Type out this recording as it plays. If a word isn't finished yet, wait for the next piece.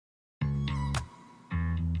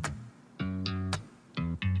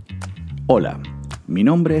Hola, mi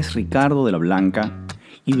nombre es Ricardo de la Blanca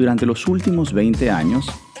y durante los últimos 20 años,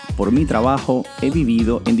 por mi trabajo, he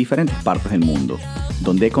vivido en diferentes partes del mundo,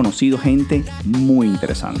 donde he conocido gente muy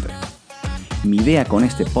interesante. Mi idea con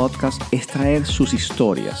este podcast es traer sus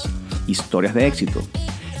historias de éxito,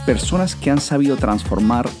 personas que han sabido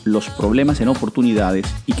transformar los problemas en oportunidades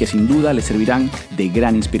y que sin duda les servirán de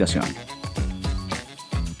gran inspiración.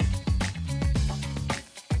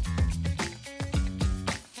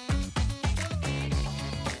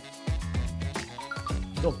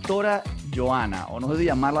 Doctora Joana, o no sé si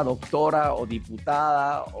llamarla doctora o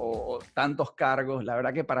diputada o tantos cargos, la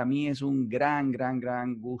verdad que para mí es un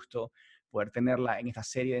gran gusto poder tenerla en esta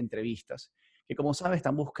serie de entrevistas, que como sabes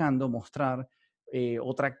están buscando mostrar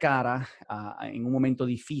otra cara en un momento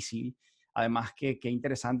difícil. Además que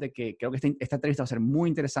interesante, que creo que esta entrevista va a ser muy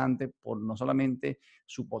interesante por no solamente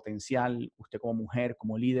su potencial, usted como mujer,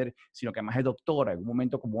 como líder, sino que además es doctora. En un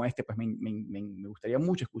momento como este, pues me gustaría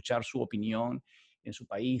mucho escuchar su opinión en su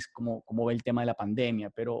país, cómo ve el tema de la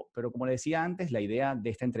pandemia. Pero como le decía antes, la idea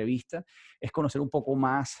de esta entrevista es conocer un poco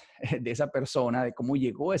más de esa persona, de cómo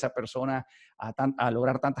llegó esa persona a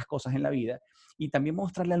lograr tantas cosas en la vida, y también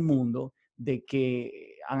mostrarle al mundo de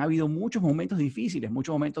que han habido muchos momentos difíciles,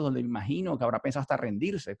 muchos momentos donde me imagino que habrá pensado hasta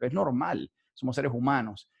rendirse, pero es normal, somos seres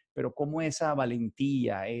humanos, pero cómo esa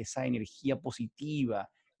valentía, esa energía positiva,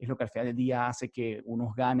 es lo que al final del día hace que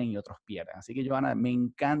unos ganen y otros pierdan. Así que, Joana, me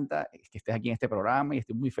encanta que estés aquí en este programa y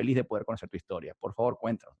estoy muy feliz de poder conocer tu historia. Por favor,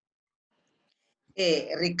 cuéntanos.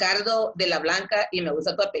 Ricardo de la Blanca, y me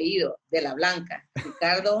gusta tu apellido, de la Blanca.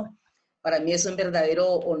 Ricardo, para mí es un verdadero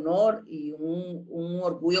honor y un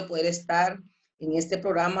orgullo poder estar en este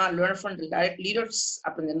programa Learn from the Leaders,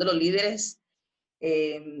 aprendiendo los líderes.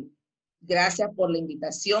 Gracias por la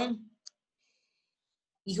invitación.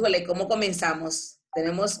 Híjole, ¿cómo comenzamos?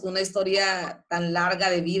 Tenemos una historia tan larga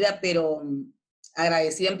de vida, pero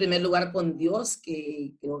agradecida en primer lugar con Dios,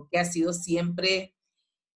 que creo que ha sido siempre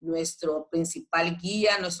nuestro principal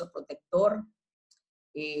guía, nuestro protector.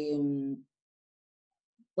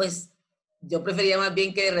 Pues yo prefería más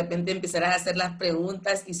bien que de repente empezaras a hacer las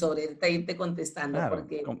preguntas y sobre esta irte contestando, Claro.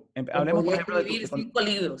 porque te Hablemos, por podría ejemplo, escribir 5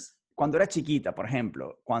 libros. cuando eras chiquita, por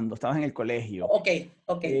ejemplo, cuando estabas en el colegio. Ok.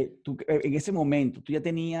 En ese momento, ¿tú ya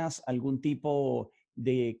tenías algún tipo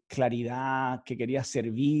de claridad que querías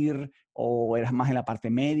servir o eras más en la parte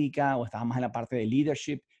médica o estabas más en la parte de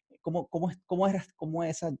leadership? ¿Cómo eras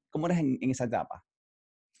en esa etapa?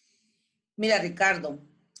 Mira, Ricardo,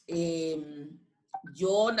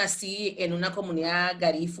 yo nací en una comunidad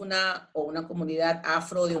garífuna o una comunidad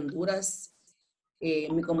afro de Honduras.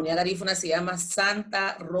 Mi comunidad garífuna se llama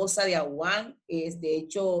Santa Rosa de Aguán. De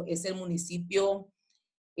hecho, es el municipio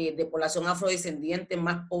de población afrodescendiente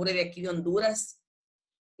más pobre de aquí de Honduras.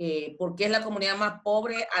 ¿Por qué es la comunidad más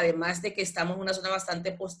pobre? Además de que estamos en una zona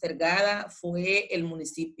bastante postergada, fue el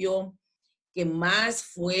municipio que más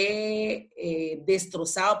fue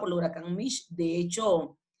destrozado por el huracán Mitch. De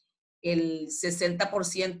hecho, el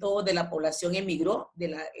 60% de la población emigró,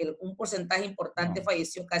 un porcentaje importante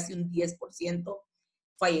falleció, casi un 10%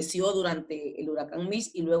 falleció durante el huracán Mitch,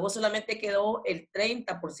 y luego solamente quedó el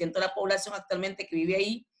 30% de la población actualmente que vive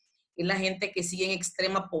ahí, es la gente que sigue en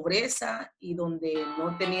extrema pobreza y donde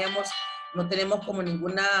no tenemos como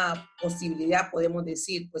ninguna posibilidad, podemos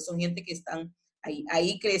decir, pues son gente que están ahí.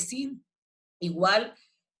 Ahí crecí. Igual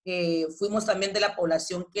fuimos también de la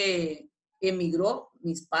población que emigró.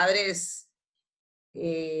 Mis padres,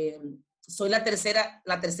 soy la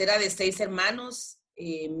tercera de 6 hermanos.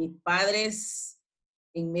 Mis padres,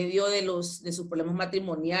 en medio de sus problemas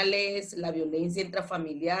matrimoniales, la violencia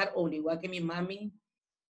intrafamiliar, obligó a que mi mami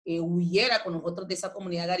huyera con nosotros de esa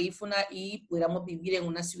comunidad garífuna y pudiéramos vivir en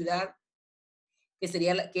una ciudad que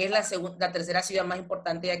es la tercera ciudad más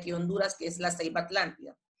importante de aquí de Honduras, que es la Ceiba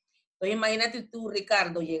Atlántida. Entonces imagínate tú,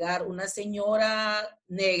 Ricardo, llegar una señora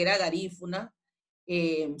negra, garífuna,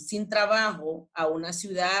 sin trabajo, a una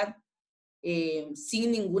ciudad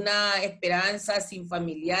sin ninguna esperanza, sin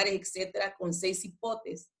familiares, etcétera, con 6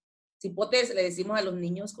 hipotes. Hipotes le decimos a los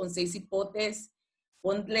niños con 6 hipotes,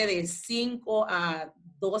 ponle de 5 a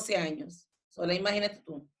 12 años. Solo imagínate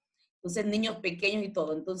tú. Entonces, niños pequeños y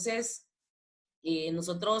todo. Entonces,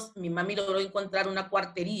 mi mami logró encontrar una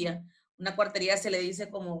cuartería. Una cuartería se le dice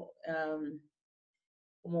como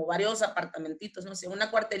varios apartamentitos, no sé, una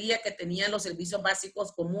cuartería que tenía los servicios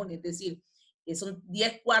básicos comunes, es decir, que son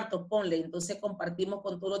 10 cuartos, ponle, entonces compartimos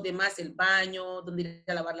con todos los demás el baño, donde ir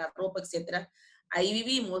a lavar la ropa, etcétera. Ahí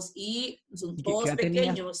vivimos y son ¿Y qué todos qué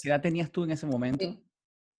pequeños. edad tenías tú en ese momento?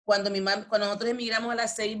 Cuando nosotros emigramos a La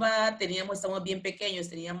Ceiba, estábamos bien pequeños,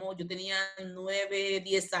 yo tenía 9,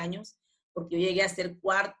 10 años, porque yo llegué a ser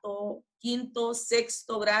cuarto, quinto,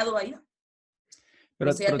 sexto grado allá.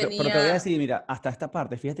 Pero, Entonces ya pero, pero te voy a tenía decir, mira, hasta esta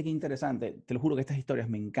parte, fíjate qué interesante, te lo juro que estas historias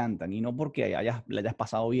me encantan, y no porque la hayas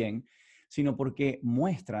pasado bien, sino porque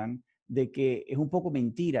muestran de que es un poco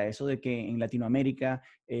mentira eso de que en Latinoamérica,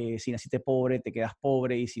 si naciste pobre, te quedas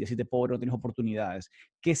pobre, y si naciste pobre no tienes oportunidades.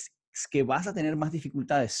 Que, que vas a tener más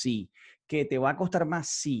dificultades, sí. Que te va a costar más,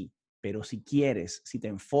 sí. Pero si quieres, si te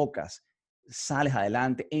enfocas, sales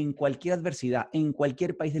adelante en cualquier adversidad, en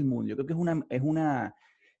cualquier país del mundo. Yo creo que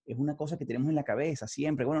es una cosa que tenemos en la cabeza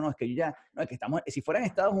siempre. Bueno, no, es que yo ya, no, es que estamos, si fuera en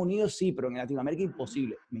Estados Unidos, sí, pero en Latinoamérica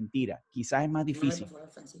imposible. Mentira, quizás es más no me difícil, pasó nada,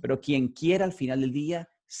 Francisco. pero quien quiera al final del día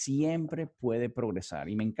siempre puede progresar.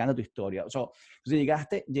 Y me encanta tu historia. O sea,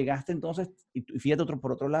 entonces llegaste entonces, y fíjate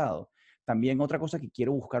por otro lado, también otra cosa que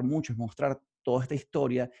quiero buscar mucho es mostrar toda esta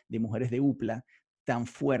historia de mujeres de UPLA tan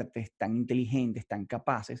fuertes, tan inteligentes, tan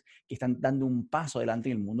capaces, que están dando un paso adelante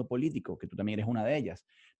en el mundo político, que tú también eres una de ellas.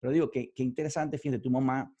 Pero digo, qué interesante, fíjate, tu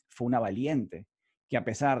mamá fue una valiente, que a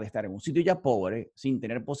pesar de estar en un sitio ya pobre, sin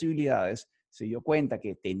tener posibilidades, se dio cuenta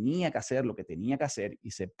que tenía que hacer lo que tenía que hacer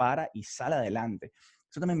y se para y sale adelante.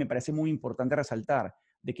 Eso también me parece muy importante resaltar,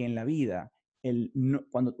 de que en la vida,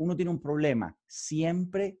 cuando uno tiene un problema,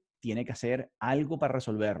 siempre tiene que hacer algo para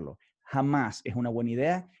resolverlo. Jamás es una buena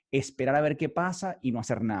idea esperar a ver qué pasa y no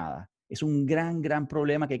hacer nada. Es un gran, gran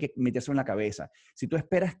problema que hay que meterse en la cabeza. Si tú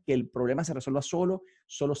esperas que el problema se resuelva solo,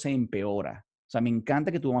 solo se empeora. O sea, me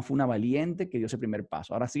encanta que tu mamá fue una valiente que dio ese primer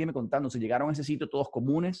paso. Ahora sígueme contando, ¿se llegaron a ese sitio todos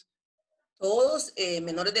comunes? Todos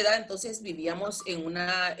menores de edad, entonces vivíamos en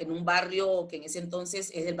un barrio que en ese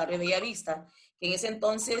entonces es el barrio de Bellavista, que en ese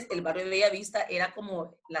entonces el barrio de Bellavista era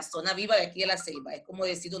como la zona viva de aquí de La Ceiba, es como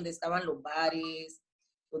decir donde estaban los bares,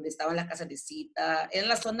 donde estaban las casas de cita, era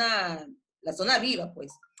la zona viva,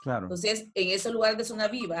 pues. Claro. Entonces, en ese lugar de zona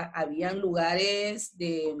viva, habían lugares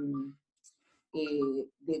de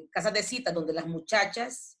casas de cita donde las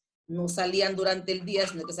muchachas no salían durante el día,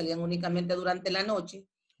 sino que salían únicamente durante la noche y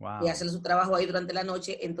Wow. hacer su trabajo ahí durante la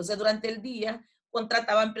noche. Entonces, durante el día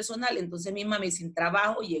contrataban personal. Entonces, mi mami sin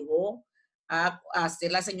trabajo llegó a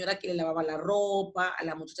ser la señora que le lavaba la ropa a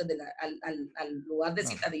las muchachas al lugar de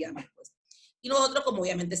Claro. cita, digamos, pues. Y nosotros, como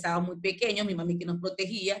obviamente estábamos muy pequeños, mi mami que nos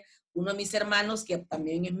protegía, uno de mis hermanos, que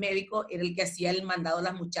también es médico, era el que hacía el mandado a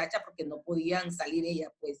las muchachas porque no podían salir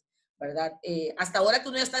ellas, pues, ¿verdad? Hasta ahora que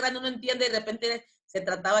uno ya está grande, uno entiende, de repente se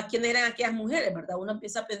trataba quiénes eran aquellas mujeres, ¿verdad? Uno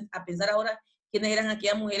empieza a pensar ahora quiénes eran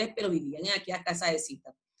aquellas mujeres, pero vivían en aquella casa de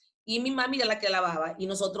cita. Y mi mami era la que lavaba. Y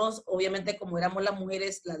nosotros, obviamente, como éramos las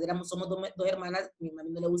mujeres, somos dos hermanas, mi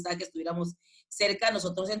mami no le gustaba que estuviéramos cerca.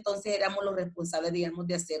 Nosotros entonces éramos los responsables, digamos,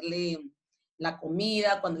 de hacerle la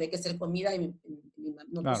comida, cuando había que hacer comida. Y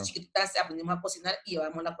nosotros Claro. chiquititas aprendimos a cocinar y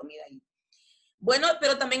llevábamos la comida ahí. Bueno,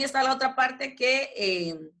 pero también está la otra parte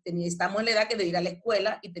que estamos en la edad que de ir a la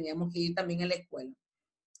escuela y teníamos que ir también a la escuela.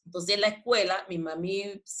 Entonces en la escuela, mi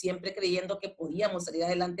mami siempre creyendo que podíamos salir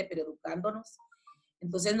adelante, pero educándonos.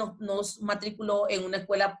 Entonces nos matriculó en una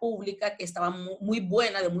escuela pública que estaba muy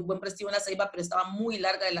buena, de muy buen prestigio en La Ceiba, pero estaba muy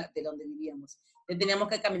larga de donde vivíamos. Entonces teníamos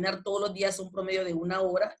que caminar todos los días un promedio de 1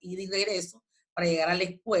 hora, ida y regreso, para llegar a la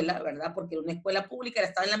escuela, ¿verdad? Porque era una escuela pública,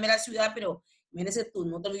 estaba en la mera ciudad, pero imagínense tú,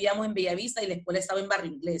 nosotros vivíamos en Bellavista y la escuela estaba en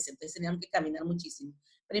Barrio Inglés, entonces teníamos que caminar muchísimo.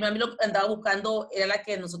 Pero mi mami lo que andaba buscando era la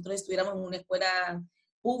que nosotros estuviéramos en una escuela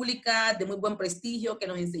pública, de muy buen prestigio, que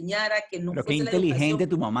nos enseñara, que no Pero qué fuese la inteligente educación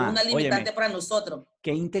tu una mamá. limitante Óyeme, para nosotros.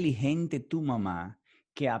 qué inteligente tu mamá,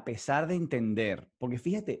 que a pesar de entender, porque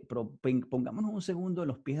fíjate, pongámonos un segundo en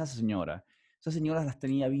los pies de esa señora. Esa señora las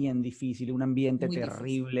tenía bien difíciles, un ambiente Muy difícil.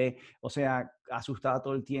 terrible, o sea, asustada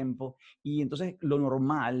todo el tiempo. Y entonces lo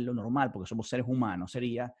normal, porque somos seres humanos,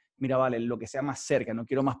 sería, mira, vale, lo que sea más cerca, no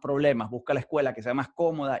quiero más problemas, busca la escuela que sea más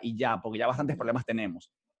cómoda y ya, porque ya bastantes problemas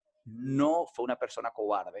tenemos. No fue una persona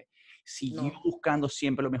cobarde, siguió No, buscando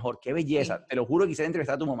siempre lo mejor. Qué belleza, sí, te lo juro que quisiera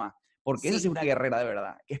entrevistar a tu mamá, porque esa sí es sí. una guerrera de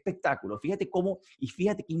verdad. Qué espectáculo. Fíjate cómo, y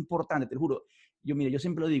fíjate qué importante, te lo juro. Mira, yo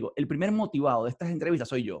siempre lo digo, el primer motivado de estas entrevistas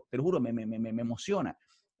soy yo, te lo juro, me emociona.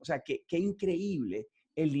 O sea, qué increíble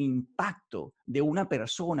el impacto de una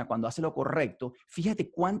persona cuando hace lo correcto. Fíjate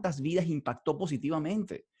cuántas vidas impactó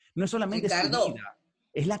positivamente. No es solamente su vida, Ricardo,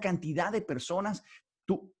 es la cantidad de personas.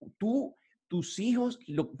 Tú tus hijos,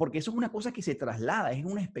 porque eso es una cosa que se traslada, es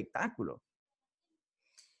un espectáculo.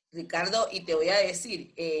 Ricardo, y te voy a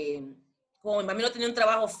decir, como mi mami no tenía un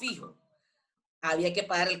trabajo fijo, había que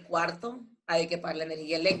pagar el cuarto, hay que pagar la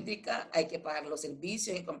energía eléctrica, hay que pagar los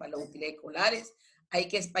servicios, hay que comprar los útiles escolares, hay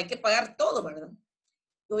que pagar todo, ¿verdad?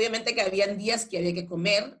 Obviamente que habían días que había que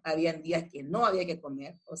comer, habían días que no había que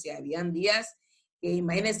comer, o sea, habían días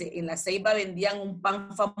Imagínense, en la Ceiba vendían un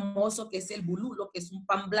pan famoso que es el bululo, que es un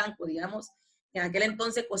pan blanco, digamos. En aquel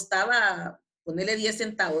entonces costaba ponerle 10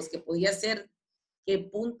 centavos, que podía ser, qué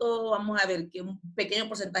punto, vamos a ver, que un pequeño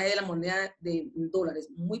porcentaje de la moneda de dólares,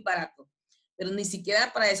 muy barato. Pero ni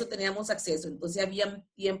siquiera para eso teníamos acceso. Entonces había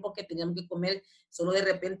tiempo que teníamos que comer solo de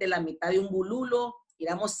repente la mitad de un bululo.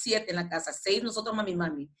 Éramos 7 en la casa, 6 nosotros,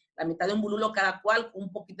 mami. La mitad de un bululo cada cual con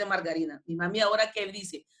un poquito de margarina. Mi mami ahora que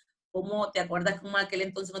dice, ¿cómo te acuerdas cómo en aquel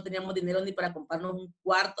entonces no teníamos dinero ni para comprarnos un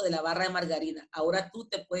cuarto de la barra de margarina? Ahora tú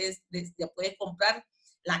te puedes comprar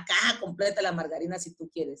la caja completa de la margarina si tú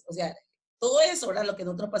quieres. O sea, todo eso era lo que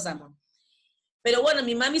nosotros pasamos. Pero bueno,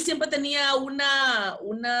 mi mami siempre tenía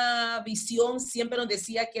una visión, siempre nos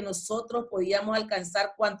decía que nosotros podíamos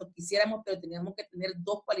alcanzar cuanto quisiéramos, pero teníamos que tener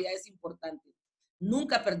 2 cualidades importantes.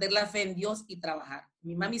 Nunca perder la fe en Dios y trabajar.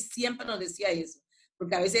 Mi mami siempre nos decía eso,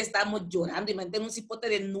 porque a veces estábamos llorando. Imagínate un cipote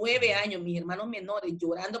de 9 años, mis hermanos menores,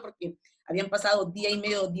 llorando porque habían pasado día y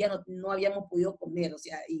medio, 2 días, no habíamos podido comer, o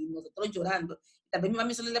sea, y nosotros llorando. También mi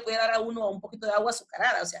mami solo le podía dar a uno un poquito de agua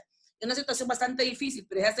azucarada, o sea, es una situación bastante difícil,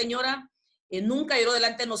 pero esa señora nunca lloró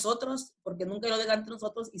delante de nosotros, porque nunca lloró delante de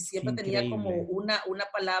nosotros y siempre tenía como Increíble. una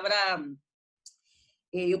palabra,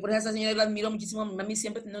 yo por esa señora la admiro muchísimo, mi mami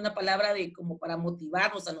siempre tenía una palabra de como para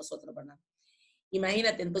motivarnos a nosotros, ¿verdad?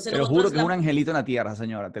 Imagínate, entonces Te lo juro nosotros, que es un angelito en la tierra,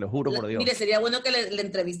 señora, te lo juro por mire, Dios. sería bueno que le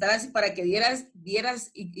entrevistaras para que vieras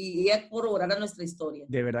y ella corroborara nuestra historia.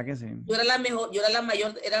 De verdad que sí. Yo era la mejor, yo era la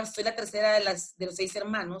mayor, soy la tercera de los 6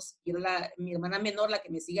 hermanos, yo era mi hermana menor, la que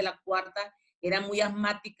me sigue, la cuarta, era muy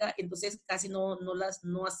asmática, entonces casi no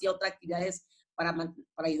hacía otras actividades para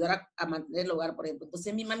ayudar a mantener el hogar, por ejemplo.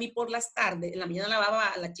 Entonces mi mami por las tardes, en la mañana lavaba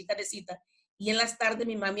a la chica de cita, y en las tardes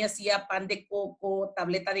mi mami hacía pan de coco,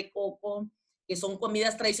 tableta de coco, que son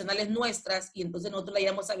comidas tradicionales nuestras, y entonces nosotros la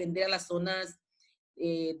íbamos a vender a las zonas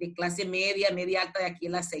de clase media, media alta de aquí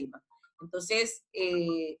en La Ceiba. Entonces,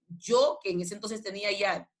 yo, que en ese entonces tenía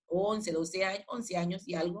ya 11, 12 años, 11 años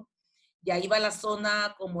y algo, ya iba a la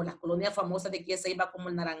zona como las colonias famosas de aquí, se iba como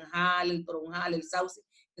el Naranjal, el Toronjal, el Sauce,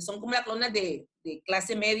 que son como las colonias de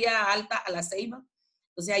clase media alta a La Ceiba.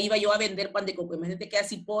 Entonces ahí iba yo a vender pan de coco. Imagínate que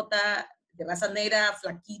cipota de raza negra,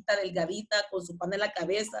 flaquita, delgadita, con su pan en la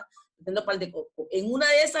cabeza, vendiendo pan de coco. En una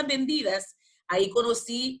de esas vendidas, ahí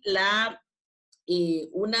conocí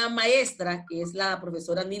una maestra, que es la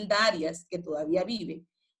profesora Nilda Arias, que todavía vive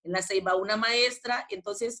en La Ceiba, una maestra,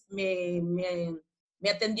 entonces me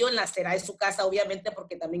atendió en la acera de su casa, obviamente,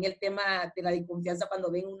 porque también el tema de la desconfianza cuando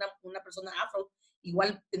ven una persona afro,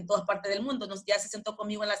 igual en todas partes del mundo, ya se sentó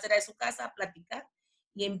conmigo en la acera de su casa a platicar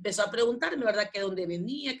y empezó a preguntarme, ¿verdad?, que dónde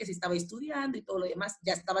venía, que si estaba estudiando y todo lo demás.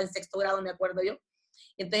 Ya estaba en 6º grado, me acuerdo yo.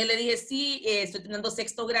 Entonces le dije, sí, estoy teniendo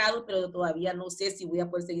 6º grado, pero todavía no sé si voy a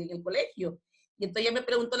poder seguir en el colegio. Y entonces ella me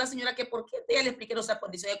preguntó a la señora que por qué. Ella le expliqué nuestra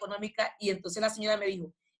condición económica y entonces la señora me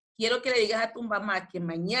dijo, quiero que le digas a tu mamá que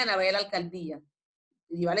mañana vaya a la alcaldía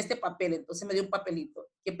y llevarle este papel. Entonces me dio un papelito,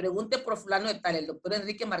 que pregunte por fulano de tal, el doctor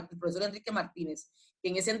Enrique Martínez, el profesor Enrique Martínez, que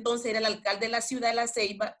en ese entonces era el alcalde de la ciudad de La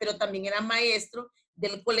Ceiba, pero también era maestro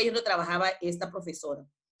del colegio donde trabajaba esta profesora.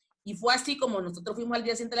 Y fue así como nosotros fuimos al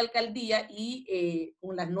día siguiente a la alcaldía y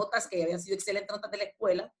con las notas, que habían sido excelentes notas de la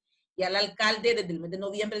escuela, y al alcalde desde el mes de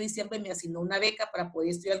noviembre, diciembre me asignó una beca para poder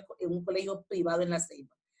estudiar en un colegio privado en La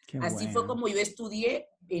Ceiba. Qué Así fue bueno. como yo estudié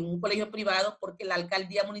en un colegio privado porque la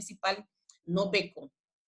alcaldía municipal no becó.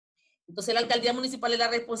 Entonces la alcaldía municipal es la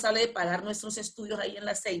responsable de pagar nuestros estudios ahí en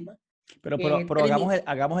La Ceiba. Pero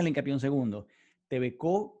hagamos el hincapié un segundo. Te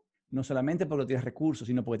becó no solamente porque tienes recursos,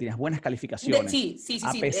 sino porque tienes buenas calificaciones. Sí, sí, sí,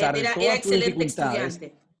 A sí, pesar de era todas tus excelente dificultades,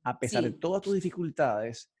 estudiante. a pesar de Sí, todas tus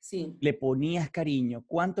dificultades, sí. le ponías cariño.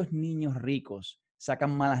 ¿Cuántos niños ricos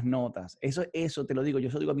sacan malas notas? Eso te lo digo, yo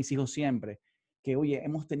eso digo a mis hijos siempre, que oye,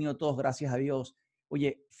 hemos tenido todos, gracias a Dios.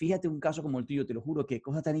 Oye, fíjate un caso como el tuyo, te lo juro, qué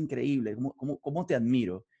cosa tan increíble, cómo te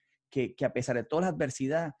admiro, que a pesar de toda la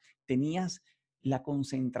adversidad, tenías la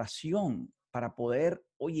concentración para poder,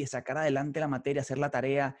 oye, sacar adelante la materia, hacer la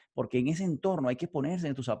tarea, porque en ese entorno hay que ponerse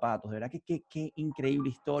en tus zapatos. De verdad que qué increíble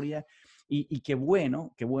historia y qué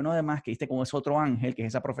bueno además que viste como es otro ángel, que es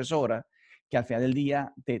esa profesora, que al final del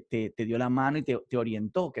día te dio la mano y te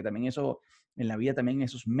orientó, que también eso, en la vida también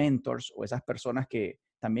esos mentors o esas personas que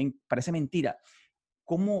también, parece mentira,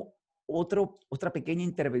 cómo otra pequeña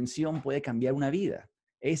intervención puede cambiar una vida.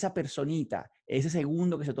 Esa personita, ese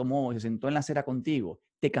segundo que se tomó, se sentó en la acera contigo,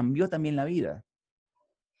 te cambió también la vida.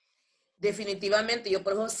 Definitivamente, yo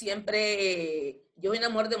por eso siempre, yo soy una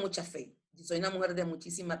mujer de mucha fe, yo soy una mujer de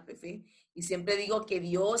muchísima fe y siempre digo que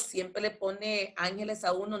Dios siempre le pone ángeles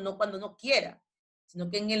a uno, no cuando uno quiera,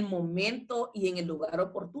 sino que en el momento y en el lugar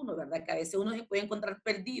oportuno, ¿verdad? Que a veces uno se puede encontrar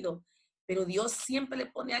perdido pero Dios siempre le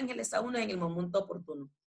pone ángeles a uno en el momento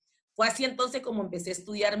oportuno. Fue así entonces como empecé a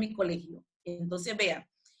estudiar mi colegio. Entonces, vea,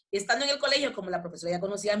 estando en el colegio, como la profesora ya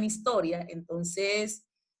conocía mi historia, entonces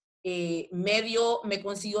me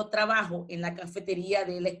consiguió trabajo en la cafetería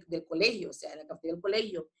del colegio, o sea, en la cafetería del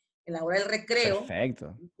colegio, en la hora del recreo,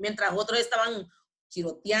 Perfecto. mientras otros estaban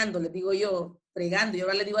chiroteando, les digo yo, fregando. Yo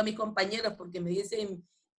ahora le digo a mis compañeros, porque me dicen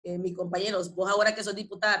mis compañeros, vos ahora que sos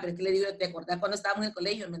diputada, pero es que le digo, ¿te acordás cuando estábamos en el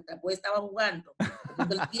colegio? Mientras vos estabas jugando,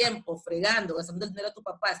 perdiendo el tiempo, fregando, gastando el dinero a tus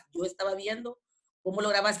papás, yo estaba viendo cómo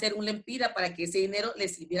lograba hacer un lempira para que ese dinero le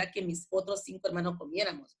sirviera a que mis otros 5 hermanos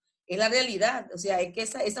comiéramos. Es la realidad, o sea, es que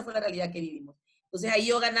esa fue la realidad que vivimos. Entonces ahí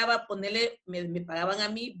yo ganaba, me pagaban a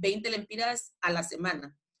mí 20 lempiras a la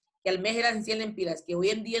semana, que al mes eran 100 lempiras, que hoy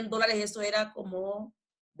en día en dólares eso era como,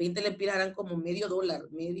 20 lempiras eran como medio dólar,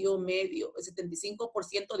 el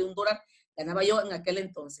 75% de un dólar ganaba yo en aquel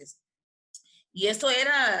entonces. Y eso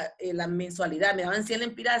era la mensualidad, me daban 100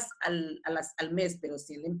 lempiras al mes, pero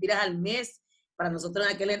 100 lempiras al mes, para nosotros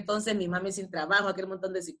en aquel entonces, mi mami sin trabajo, aquel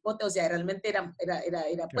montón de cipote, o sea, realmente era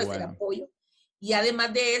Bueno. apoyo. Y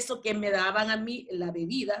además de eso, que me daban a mí la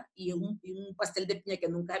bebida y un pastel de piña que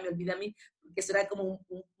nunca me olvida a mí, porque eso era como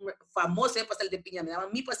un famoso pastel de piña. Me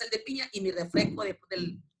daban mi pastel de piña y mi refresco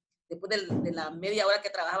de la media hora que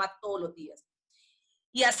trabajaba todos los días.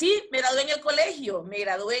 Y así me gradué en el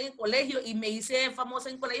colegio y me hice famosa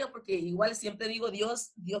en el colegio porque igual siempre digo,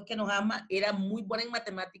 Dios que nos ama, era muy buena en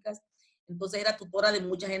matemáticas, entonces era tutora de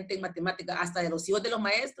mucha gente en matemáticas, hasta de los hijos de los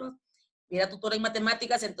maestros, era tutora en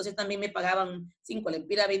matemáticas, entonces también me pagaban 5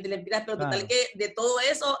 lempiras, 20 lempiras, pero total Claro, que de todo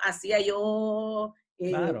eso hacía yo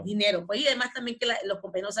claro. dinero. Pues, y además también que los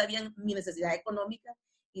compañeros sabían mi necesidad económica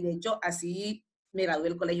y de hecho así me gradué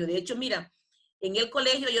del colegio. De hecho, mira, en el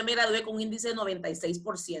colegio yo me gradué con un índice de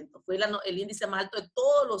 96%. Fue el índice más alto de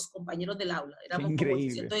todos los compañeros del aula. Qué Éramos como increíble.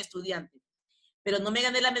 800 estudiantes. Pero no me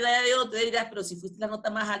gané la medalla de oro. Tú dirás, pero si fuiste la nota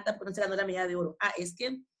más alta, ¿por qué no se ganó la medalla de oro? Ah, es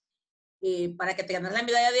que para que te ganaras la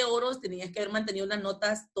medalla de oro tenías que haber mantenido unas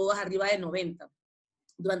notas todas arriba de 90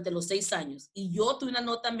 durante los 6 años. Y yo tuve una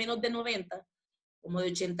nota menos de 90, como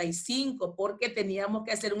de 85, porque teníamos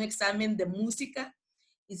que hacer un examen de música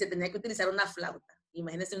y se tenía que utilizar una flauta.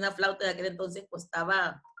 Imagínense, una flauta de aquel entonces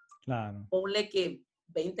costaba, Claro. ponle que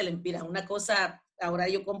 20 lempiras, una cosa, ahora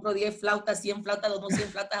yo compro 10 flautas, 100 flautas, 100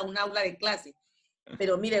 flautas a un aula de clase.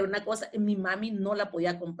 Pero mire, una cosa, mi mami no la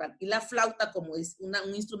podía comprar. Y la flauta, como es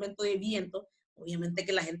un instrumento de viento, obviamente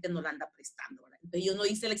que la gente no la anda prestando, ¿verdad? Entonces yo no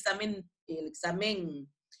hice el examen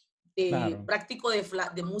Claro. práctico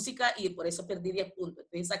de música y por eso perdí 10 puntos.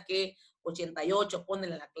 Entonces saqué 88, ponle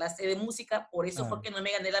en la clase de música, por eso fue Claro. que no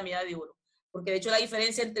me gané la medalla de oro. Porque de hecho la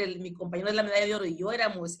diferencia entre mi compañero de la medalla de oro y yo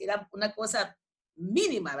era una cosa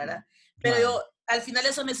mínima, ¿verdad? Pero Claro. yo, al final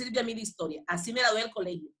eso me sirve a mí de historia. Así me gradué del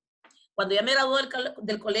colegio. Cuando ya me gradué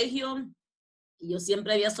del colegio, y yo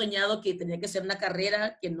siempre había soñado que tenía que ser una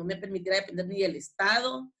carrera que no me permitiera depender ni del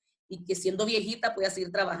Estado y que siendo viejita podía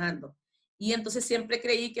seguir trabajando. Y entonces siempre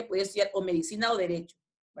creí que podía estudiar o medicina o derecho,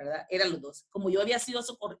 ¿verdad? Eran los dos. Como yo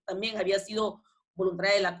también había sido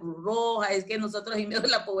voluntaria de la Cruz Roja, es que nosotros en medio de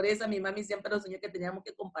la pobreza, mi mami siempre nos soñó que teníamos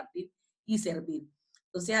que compartir y servir.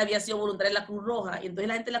 Entonces había sido voluntaria de la Cruz Roja y entonces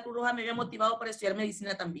la gente de la Cruz Roja me había motivado para estudiar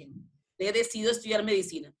medicina también. He decidido estudiar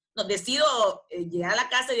medicina. No, decido llegar a la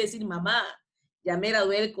casa y decir, mamá, ya me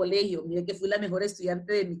gradué del colegio, mire que fui la mejor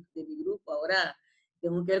estudiante de mi grupo, ahora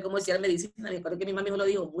tengo que ver cómo estudiar medicina. Me acuerdo que mi mamá me lo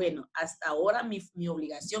dijo, bueno, hasta ahora mi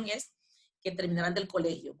obligación es que terminaran del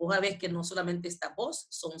colegio. Vos sabés que no solamente está vos,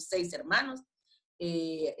 son 6 hermanos.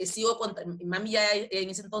 Mi mami ya en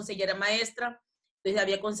ese entonces ya era maestra, entonces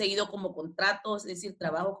había conseguido como contratos, es decir,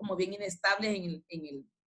 trabajo como bien inestables en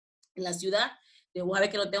la ciudad. Vos sabés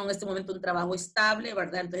que no tengo en este momento un trabajo estable,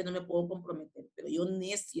 ¿verdad? Entonces no me puedo comprometer, pero yo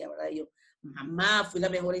necia, ¿verdad? Yo, mamá, fui la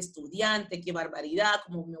mejor estudiante, qué barbaridad,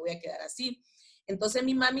 ¿cómo me voy a quedar así? Entonces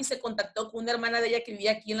mi mami se contactó con una hermana de ella que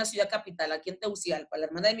vivía aquí en la ciudad capital, aquí en Tegucigalpa. La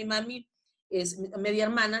hermana de mi mami es media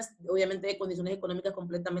hermanas, obviamente de condiciones económicas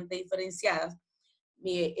completamente diferenciadas.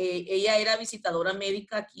 Ella era visitadora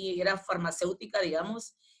médica aquí, era farmacéutica,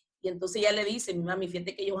 digamos, y entonces ella le dice, mi mami,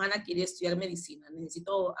 fíjate que Johanna quiere estudiar medicina,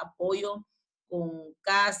 necesito apoyo con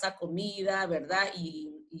casa, comida, ¿verdad? Y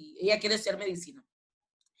ella quiere estudiar medicina.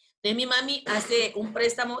 Entonces mi mami hace un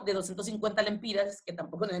préstamo de 250 lempiras, que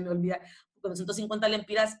tampoco no me olvida, porque 250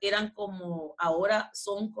 lempiras eran como, ahora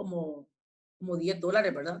son como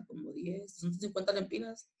 $10, ¿verdad? Como 10, 250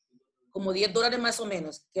 lempiras, como $10 más o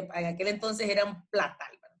menos, que en aquel entonces eran plata,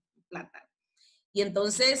 ¿verdad? Plata. Y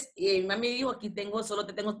entonces mi mami dijo, aquí solo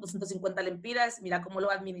te tengo 250 lempiras, mira cómo lo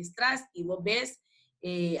administras y vos ves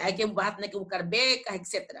vas a tener que buscar becas,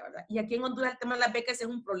 etcétera, ¿verdad? Y aquí en Honduras el tema de las becas es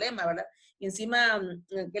un problema, ¿verdad? Y encima,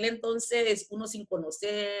 en aquel entonces, uno sin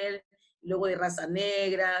conocer, luego de raza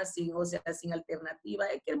negra, sin, o sea, sin alternativa,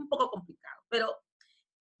 es que es un poco complicado. Pero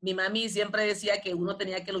mi mami siempre decía que uno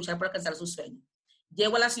tenía que luchar por alcanzar sus sueños.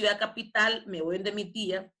 Llego a la ciudad capital, me voy donde mi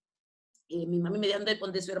tía, mi mami me dio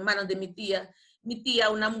donde su hermana, donde mi tía,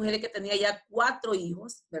 una mujer que tenía ya 4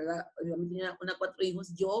 hijos, ¿verdad? Mi mami tenía 4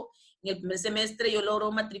 hijos. Yo, en el primer semestre, yo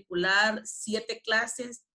logro matricular 7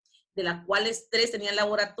 clases, de las cuales 3 tenían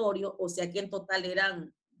laboratorio, o sea que en total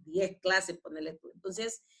eran 10 clases, ponerle tú.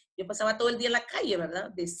 Entonces, yo pasaba todo el día en la calle, ¿verdad?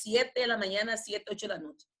 De 7 de la mañana a 7, 8 de la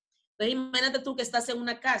noche. Entonces, imagínate tú que estás en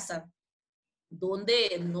una casa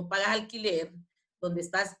donde no pagas alquiler, donde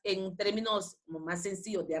estás en términos más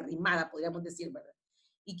sencillos, de arrimada, podríamos decir, ¿verdad?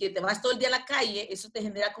 Y que te vas todo el día a la calle, eso te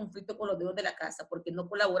genera conflicto con los dedos de la casa, porque no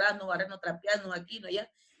colaboras, no barres, no trapeas, no aquí, no allá,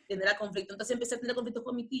 genera conflicto. Entonces empecé a tener conflictos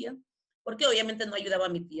con mi tía, porque obviamente no ayudaba a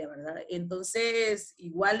mi tía, ¿verdad? Entonces,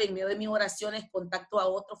 igual en medio de mis oraciones, contacto a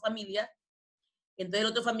otro familiar. Entonces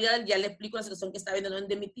el otro familiar ya le explico la situación que estaba viendo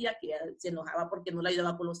de mi tía, que se enojaba porque no la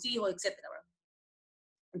ayudaba con los hijos, etcétera, ¿verdad?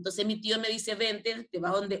 Entonces mi tío me dice, vente, te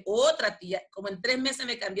vas donde otra tía, como en 3 meses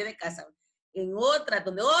me cambié de casa,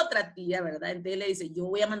 donde otra tía, ¿verdad? Entonces le dice, yo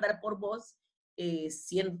voy a mandar por vos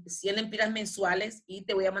 100 lempiras mensuales y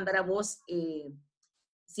te voy a mandar a vos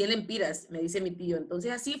 100 lempiras, me dice mi tío.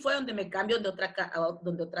 Entonces así fue donde me cambio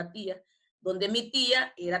donde otra tía, donde mi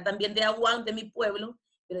tía era también de Aguán, de mi pueblo,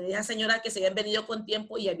 pero de esas señoras que se habían venido con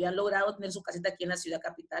tiempo y habían logrado tener su casita aquí en la ciudad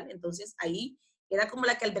capital. Entonces ahí era como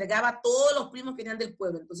la que albergaba a todos los primos que eran del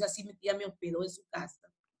pueblo. Entonces así mi tía me hospedó en su casa.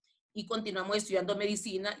 Y continuamos estudiando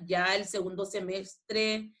medicina. Ya el segundo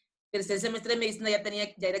semestre, tercer semestre de medicina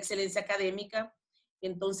ya era excelencia académica.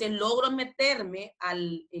 Entonces logro meterme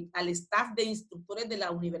al staff de instructores de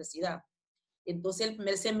la universidad. Entonces el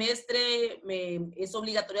primer semestre es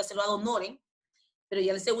obligatorio hacerlo ad honorem, pero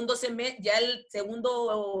ya el segundo semestre,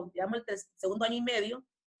 digamos el segundo año y medio,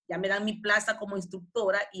 ya me dan mi plaza como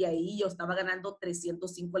instructora y ahí yo estaba ganando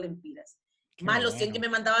 305 lempiras. Qué Más los 100 que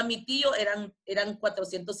bueno. me mandaba mi tío eran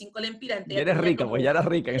 405 lempiras. Entonces Ya ya eres tenía rica, pues como ya eras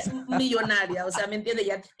rica. millonaria, o sea, ¿me entiendes?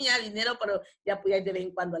 Ya tenía dinero, pero ya podía ir de vez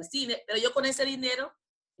en cuando al cine. Pero yo con ese dinero,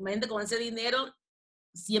 imagínate con ese dinero,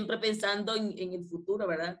 siempre pensando en el futuro,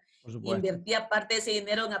 ¿verdad? Por supuesto. Invertía parte de ese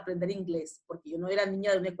dinero en aprender inglés, porque yo no era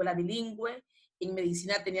niña de una escuela bilingüe. En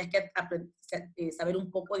medicina tenías que saber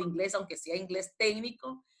un poco de inglés, aunque sea inglés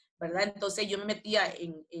técnico, ¿verdad? Entonces yo me metía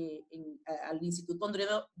al Instituto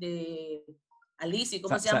Hondureño de Alicia,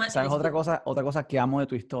 ¿cómo se llama? El ¿Sabes Instituto. otra cosa que amo de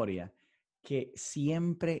tu historia? Que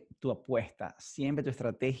siempre tu apuesta, siempre tu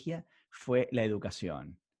estrategia fue la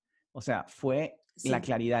educación. O sea, fue la Sí,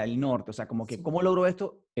 claridad, el norte. O sea, como que, sí, ¿cómo logro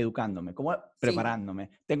esto? Educándome. ¿Cómo? sí, Preparándome.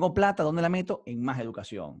 Tengo plata, ¿dónde la meto? En más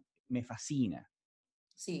educación. Me fascina.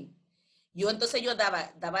 sí. Yo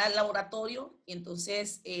daba el laboratorio y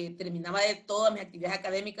entonces terminaba de todas mis actividades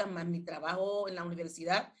académicas más mi trabajo en la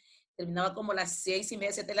universidad. Terminaba como las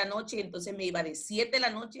 6:30, 7 de la noche y entonces me iba de 7 de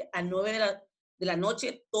la noche a 9 de la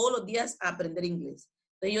noche todos los días a aprender inglés.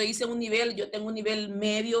 Entonces yo tengo un nivel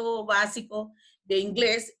medio básico de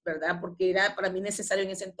inglés, ¿verdad? Porque era para mí necesario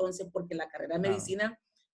en ese entonces porque la carrera de Claro. medicina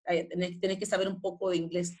tenés que saber un poco de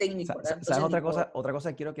inglés técnico, ¿verdad? ¿Sabes Entonces ni modo. otra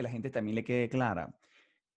cosa que quiero que la gente también le quede clara.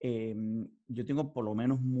 Yo tengo por lo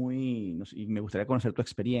menos muy, no sé, y me gustaría conocer tu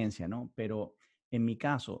experiencia, ¿no? Pero en mi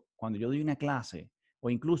caso, cuando yo doy una clase o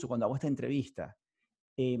incluso cuando hago esta entrevista,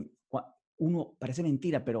 uno parece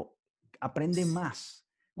mentira, pero aprende más.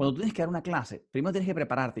 Cuando tú tienes que dar una clase, primero tienes que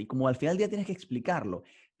prepararte y como al final del día tienes que explicarlo,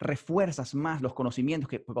 refuerzas más los conocimientos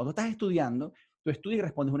que porque cuando estás estudiando, tú estudias y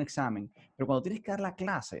respondes un examen, pero cuando tienes que dar la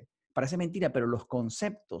clase, parece mentira, pero los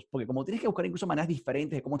conceptos, porque como tienes que buscar incluso maneras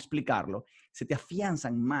diferentes de cómo explicarlo, se te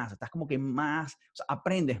afianzan más, estás como que más, o sea,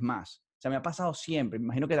 aprendes más. O sea, me ha pasado siempre, me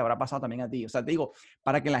imagino que te habrá pasado también a ti. O sea, te digo,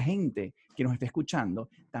 para que la gente que nos esté escuchando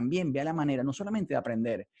también vea la manera, no solamente de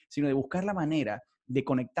aprender, sino de buscar la manera de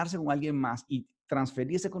conectarse con alguien más y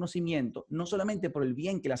transferir ese conocimiento, no solamente por el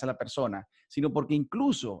bien que le hace a la persona, sino porque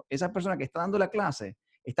incluso esa persona que está dando la clase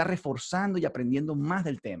está reforzando y aprendiendo más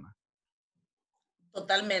del tema.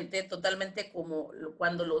 Totalmente, totalmente como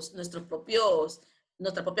cuando nuestras propias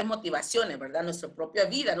motivaciones, ¿verdad? Nuestra propia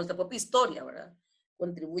vida, nuestra propia historia, ¿verdad?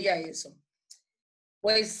 Contribuye a eso.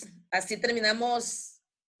 Pues así La parte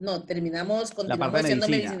continuamos de haciendo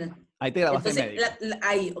medicina, medicina. ahí te graduaste de Entonces,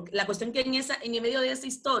 médico. la cuestión que en el medio de esa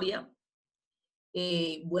historia,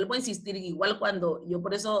 vuelvo a insistir, igual cuando, yo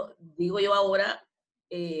por eso digo yo ahora,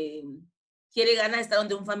 eh, quiere ganas de estar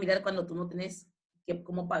donde un familiar cuando tú no tienes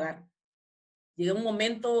cómo pagar. llega un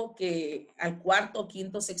momento que al cuarto,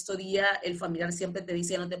 quinto, sexto día, el familiar siempre te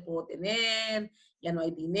dice, ya no te puedo tener, ya no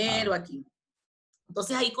hay dinero aquí.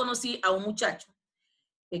 Entonces ahí conocí a un muchacho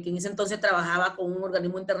que en ese entonces trabajaba con un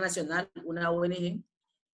organismo internacional, una ONG.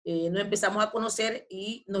 Nos empezamos a conocer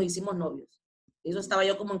y nos hicimos novios. Eso estaba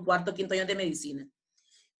yo como en cuarto, quinto año de medicina.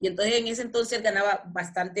 Y entonces en ese entonces ganaba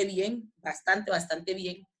bastante bien, bastante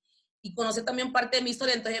bien. Y conoce también parte de mi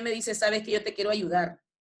historia, entonces él me dice, sabes que yo te quiero ayudar.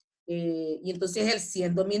 Y entonces él,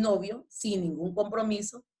 siendo mi novio, sin ningún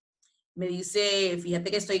compromiso, me dice, fíjate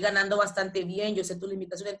que estoy ganando bastante bien, yo sé tus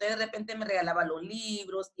limitaciones. Entonces de repente me regalaba los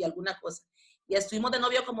libros y alguna cosa. Y estuvimos de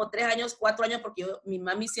novio como 3 años, 4 años, porque mi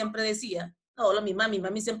mami siempre decía, no, mi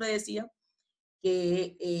mami siempre decía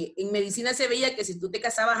que en medicina se veía que si tú te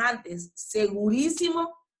casabas antes,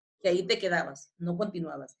 segurísimo que ahí te quedabas, no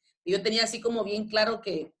continuabas. Y yo tenía así como bien claro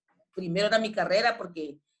que primero era mi carrera,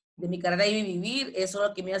 porque de mi carrera iba a vivir, eso es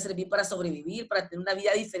lo que me iba a servir para sobrevivir, para tener una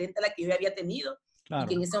vida diferente a la que yo había tenido, y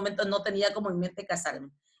que en ese momento no tenía como en mente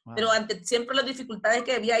casarme. Pero ante siempre las dificultades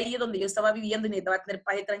que había ahí donde yo estaba viviendo y necesitaba tener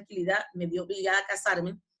paz y tranquilidad, me vi obligada a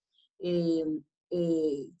casarme. Eh,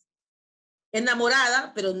 eh,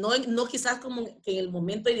 Enamorada, pero no quizás como que en el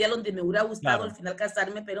momento ideal donde me hubiera gustado al final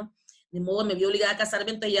casarme, pero de modo me vi obligada a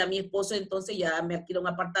casarme. Entonces ya mi esposo entonces ya me alquiló un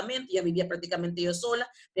apartamento, ya vivía prácticamente yo sola,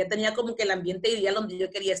 ya tenía como que el ambiente ideal donde yo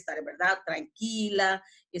quería estar, ¿verdad? Tranquila,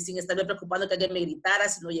 sin estarme preocupando que alguien me gritara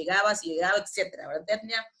si no llegaba, si llegaba, etcétera, ¿verdad? Ya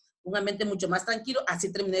tenía un ambiente mucho más tranquilo.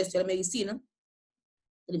 Así terminé de estudiar medicina.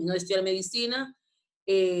 Terminó de estudiar medicina.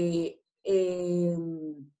 Eh, eh,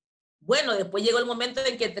 bueno, después llegó el momento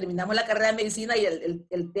en que terminamos la carrera de medicina y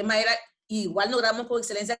el tema era, igual logramos con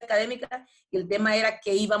excelencia académica, y el tema era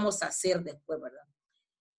qué íbamos a hacer después, ¿verdad?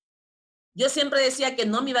 Yo siempre decía que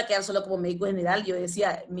no me iba a quedar solo como médico general. Yo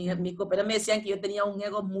decía, mis compañeros me decían que yo tenía un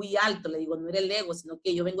ego muy alto. Le digo, no era el ego, sino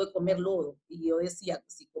que yo vengo de comer lodo. Y yo decía,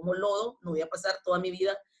 si como lodo, no voy a pasar toda mi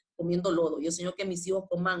vida comiendo lodo. Yo sueño que mis hijos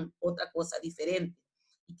coman otra cosa diferente,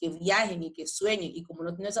 y que viajen y que sueñen. Y como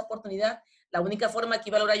no tengo esa oportunidad, la única forma que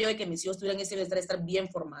iba a lograr yo de que mis hijos tuvieran ese bienestar es estar bien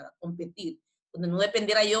formada, competir, donde no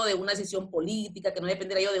dependiera yo de una decisión política, que no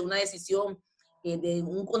dependiera yo de una decisión de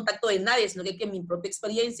un contacto de nadie, sino que mi propia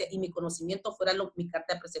experiencia y mi conocimiento fuera mi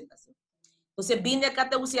carta de presentación. Entonces vine acá a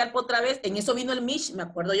Tegucigalpa otra vez, en eso vino el MISH, me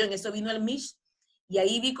acuerdo yo, en eso vino el MISH, y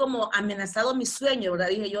ahí vi como amenazado mi sueño, ¿verdad?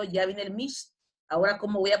 Dije yo, ya viene el MISH, ahora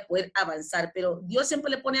cómo voy a poder avanzar, pero Dios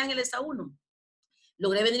siempre le pone ángeles a uno.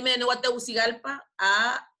 Logré venirme de nuevo a Tegucigalpa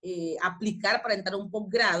a aplicar para entrar a un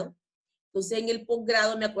posgrado. Entonces en el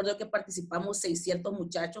posgrado me acuerdo que participamos 600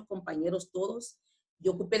 muchachos, compañeros todos.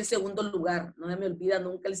 Yo ocupé el segundo lugar, no me olvida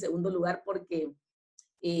nunca el segundo lugar, porque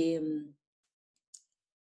eh,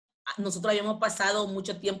 nosotros habíamos pasado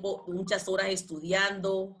mucho tiempo, muchas horas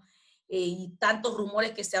estudiando, y tantos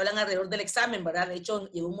rumores que se hablan alrededor del examen, ¿verdad? De hecho,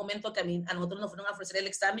 llegó un momento que a nosotros nos fueron a ofrecer el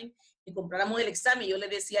examen y compráramos el examen. Yo le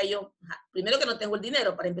decía yo, primero que no tengo el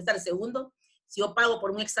dinero para empezar, segundo, si yo pago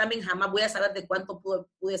por un examen jamás voy a saber de cuánto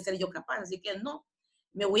pude ser yo capaz, así que no,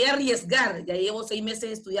 me voy a arriesgar. Ya llevo 6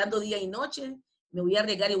 meses estudiando día y noche, me voy a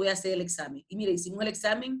arriesgar y voy a hacer el examen. Y mire, hicimos el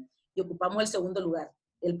examen y ocupamos el segundo lugar.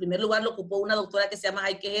 El primer lugar lo ocupó una doctora que se llama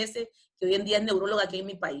Heike Hesse, que hoy en día es neuróloga aquí en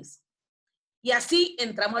mi país. Y así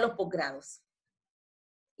entramos a los posgrados.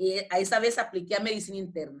 Y a esa vez apliqué a medicina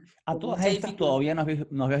interna. A todas estas todavía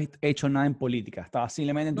no habías hecho nada en política, estabas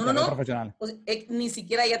simplemente en tu carrera profesional. Pues, ni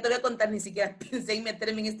siquiera, ya te voy a contar, ni siquiera pensé en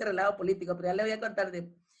meterme en este relajo político, pero ya le voy a contar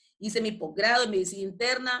hice mi posgrado en medicina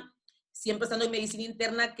interna. Siempre estando en medicina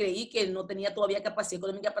interna creí que no tenía todavía capacidad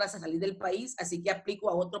económica para salir del país, así que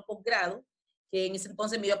aplico a otro posgrado que en ese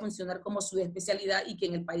entonces me iba a funcionar como su especialidad y que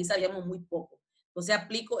en el país sabíamos muy poco. Entonces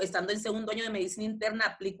aplico, estando en segundo año de medicina interna,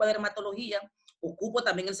 aplico a dermatología, ocupo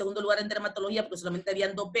también el segundo lugar en dermatología porque solamente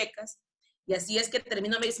habían 2 becas, y así es que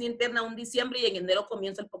termino medicina interna un diciembre y en enero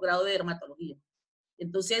comienzo el posgrado de dermatología.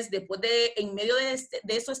 Entonces, después en medio de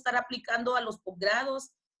eso estar aplicando a los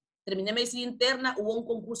posgrados, terminé medicina interna, hubo un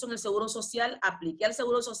concurso en el Seguro Social, apliqué al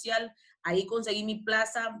Seguro Social, ahí conseguí mi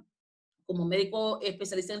plaza como médico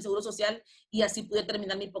especialista en el Seguro Social, y así pude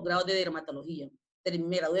terminar mi posgrado de dermatología.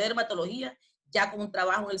 Me gradué de dermatología ya con un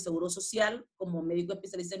trabajo en el Seguro Social como médico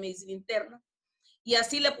especialista en medicina interna. Y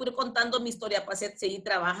así le pude contando mi historia. Pasé, seguí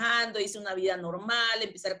trabajando, hice una vida normal,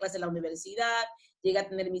 empecé a dar clases en la universidad, llegué a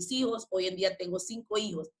tener mis hijos. Hoy en día tengo 5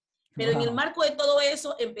 hijos. Pero en el marco de todo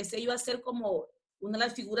eso, empecé yo a ser como una de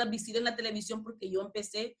las figuras visibles en la televisión, porque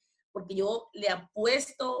yo le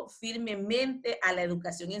apuesto firmemente a la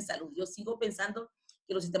educación en salud. Yo sigo pensando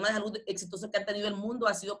que los sistemas de salud exitosos que han tenido el mundo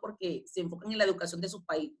ha sido porque se enfocan en la educación de su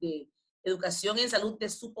país, de educación en salud de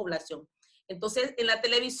su población. Entonces, en la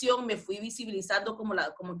televisión me fui visibilizando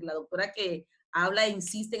como que la doctora que habla e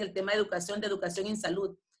insiste en el tema de educación en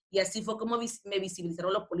salud. Y así fue como me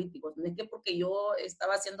visibilizaron los políticos. No es que porque yo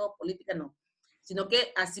estaba haciendo política, no, sino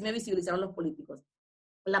que así me visibilizaron los políticos.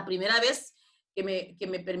 La primera vez me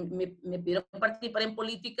pidieron participar en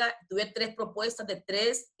política, tuve 3 propuestas de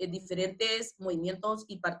 3 diferentes movimientos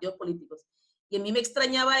y partidos políticos. Y a mí me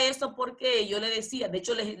extrañaba eso porque yo le decía, de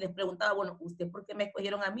hecho les preguntaba, bueno, ¿usted por qué me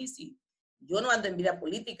escogieron a mí? Si yo no ando en vida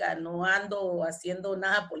política, no ando haciendo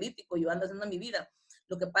nada político, yo ando haciendo mi vida.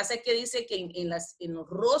 Lo que pasa es que dice que en los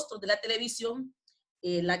rostros de la televisión,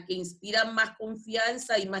 la que inspira más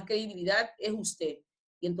confianza y más credibilidad es usted.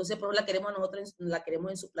 Y entonces por eso la queremos nosotros, la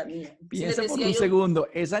queremos en su planilla. Entonces Piensa por un segundo,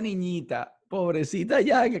 esa niñita, pobrecita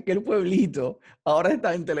ya en aquel pueblito, ahora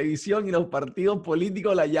está en televisión y los partidos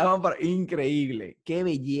políticos la llaman para... Increíble, qué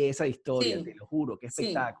belleza de historia, sí, te lo juro, qué sí,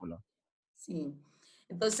 espectáculo. sí.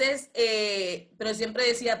 Entonces, pero siempre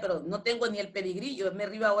decía, pero no tengo ni el pedigrí. Yo me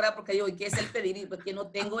río ahora porque digo, ¿y qué es el pedigrí? Porque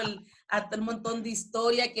no tengo hasta el montón de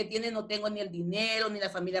historia que tiene, no tengo ni el dinero, ni la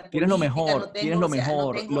familia política, no Tienes tengo, o sea, no tengo lo nada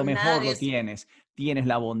mejor de lo eso. tienes. Tienes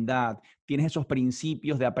la bondad, tienes esos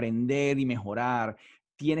principios de aprender y mejorar,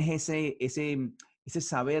 tienes ese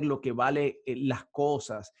saber lo que vale las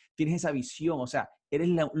cosas, tienes esa visión, o sea, eres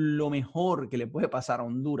lo mejor que le puede pasar a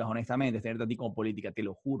Honduras, honestamente, es tenerte a ti como política, te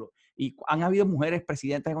lo juro. ¿Y han habido mujeres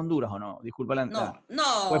presidentas de Honduras o no? Disculpa No,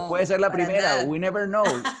 pues puede no, ser la para primera, nada. we never know.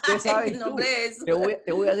 ¿Qué El sabes nombre tú? de eso.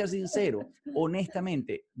 Te voy a ser sincero,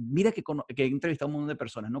 honestamente, mira que he entrevistado a un montón de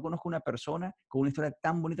personas. No conozco una persona con una historia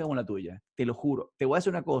tan bonita como la tuya. Te lo juro. Te voy a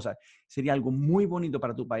decir una cosa. Sería algo muy bonito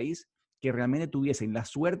para tu país que realmente tuviesen la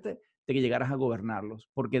suerte de que llegaras a gobernarlos.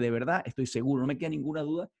 Porque de verdad estoy seguro, no me queda ninguna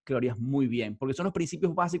duda que lo harías muy bien. Porque son los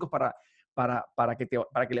principios básicos para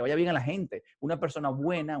que le vaya bien a la gente. Una persona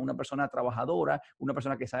buena, una persona trabajadora, una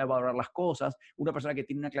persona que sabe valorar las cosas, una persona que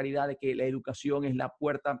tiene una claridad de que la educación es la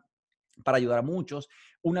puerta para ayudar a muchos,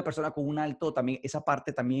 una persona con un alto también, esa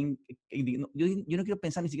parte también, yo no quiero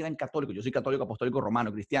pensar ni siquiera en católico, yo soy católico, apostólico,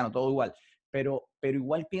 romano, cristiano, todo igual, pero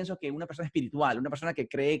igual pienso que una persona espiritual, una persona que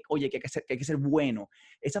cree, oye, que hay que ser bueno,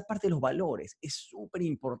 esa parte de los valores es súper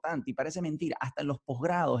importante y parece mentira, hasta en los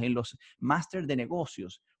posgrados, en los máster de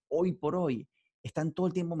negocios, hoy por hoy, están todo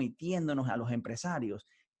el tiempo metiéndonos a los empresarios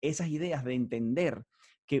esas ideas de entender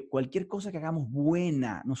que cualquier cosa que hagamos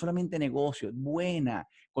buena, no solamente negocio, buena,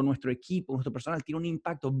 con nuestro equipo, nuestro personal, tiene un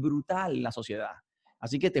impacto brutal en la sociedad.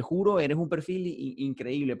 Así que te juro, eres un perfil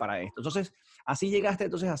increíble para esto. Entonces, así llegaste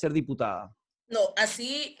entonces a ser diputada. No,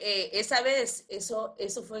 así, esa vez, eso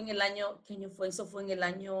fue en el año, ¿qué año fue? Eso fue en el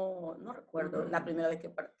año, no recuerdo, la primera vez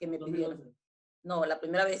que me pidieron. No, la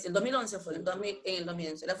primera vez, el 2011 fue, en el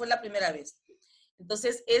 2011, esa fue la primera vez.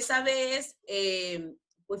 Entonces, esa vez,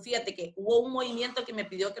 pues fíjate que hubo un movimiento que me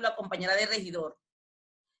pidió que lo acompañara de regidor.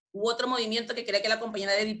 Hubo otro movimiento que quería que lo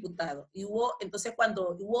acompañara de diputado. Y entonces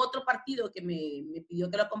cuando hubo otro partido que me pidió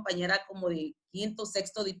que lo acompañara como de quinto,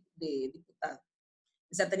 sexto de diputado.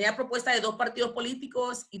 O sea, tenía propuesta de 2 partidos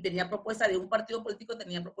políticos y tenía propuesta de un partido político,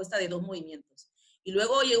 tenía propuesta de 2 movimientos. Y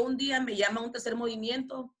luego llegó un día, me llama un tercer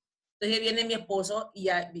movimiento, entonces viene mi esposo y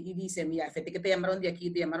dice, mira, fíjate que te llamaron de aquí,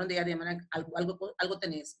 te llamaron de allá, te llamaron, algo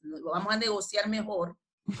tenés, vamos a negociar mejor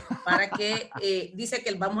para que, dice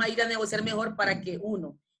que vamos a ir a negociar mejor para que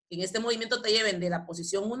en este movimiento te lleven de la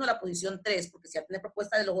posición 1 a la posición 3, porque si ya tienes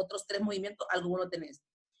propuesta de los otros 3 movimientos, algo bueno tenés.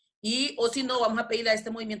 Y, o si no, vamos a pedirle a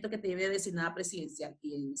este movimiento que te lleve designada presidencial.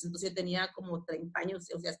 Y en ese entonces yo tenía como 30 años,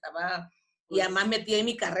 o sea, estaba, y además metida en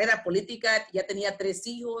mi carrera política, ya tenía 3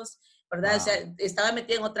 hijos, ¿verdad? O sea, Wow. estaba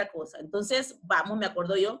metida en otra cosa. Entonces, vamos, me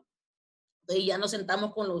acuerdo yo, entonces ya nos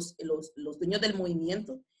sentamos con los dueños del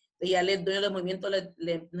movimiento, entonces ya el dueño del movimiento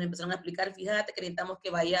nos empezaron a explicar, fíjate que necesitamos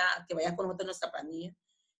que vaya con nosotros en nuestra planilla.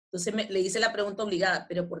 Entonces le hice la pregunta obligada,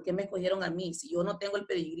 pero ¿por qué me escogieron a mí? Si yo no tengo el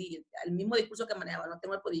pedigrí, el mismo discurso que manejaba, no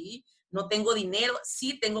tengo el pedigrí, no tengo dinero,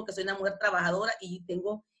 sí tengo que soy una mujer trabajadora y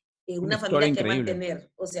tengo Una una historia familia que increíble.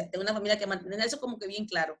 mantener, o sea, tengo una familia que mantener, eso como que bien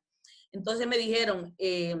claro. Entonces me dijeron,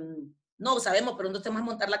 no, sabemos, pero no te vas a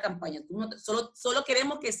montar la campaña, tú no, solo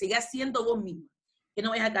queremos que sigas siendo vos misma, que no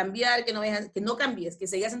vayas a cambiar, que no cambies, que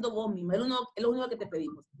sigas siendo vos misma, es lo único que te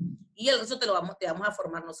pedimos. Y el resto te vamos a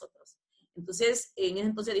formar nosotros. Entonces, en ese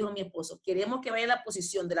entonces dijo mi esposo, queremos que vaya de la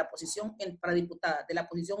posición para diputada, de la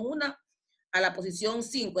posición 1 a la posición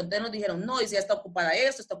 5. Entonces nos dijeron, no, y si ya está ocupada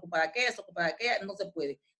esto, está ocupada aquella, está ocupada aquella, no se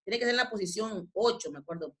puede. Tiene que ser en la posición 8, me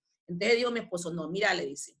acuerdo. Entonces dijo mi esposo, no, mira, le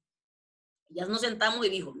dice. Ya nos sentamos y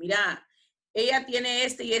dijo, mira, ella tiene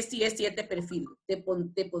este y este y este y este perfil. Te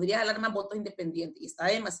podría jalar más votos independientes. Y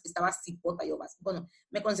estaba cipota yo. Bueno,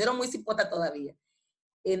 me considero muy cipota todavía.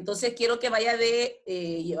 Entonces quiero que vaya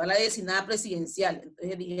llevar la designada presidencial.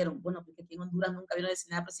 Entonces dijeron, bueno, porque aquí en Honduras nunca había una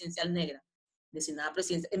designada presidencial negra. designada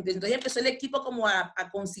presidencia. Entonces empezó el equipo como a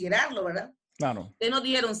considerarlo, ¿verdad? Claro. Entonces nos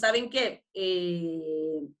dijeron, ¿saben qué?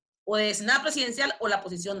 O de designada presidencial o la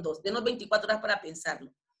posición 2. Denos 24 horas para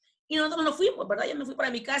pensarlo. Y nosotros nos fuimos, ¿verdad? Yo me fui para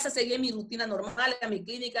mi casa, seguí mi rutina normal, a mi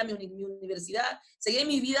clínica, a mi universidad, seguí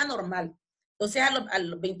mi vida normal. Entonces a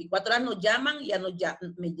los 24 horas nos llaman y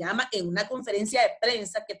me llama en una conferencia de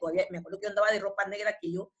prensa que todavía, me acuerdo que yo andaba de ropa negra,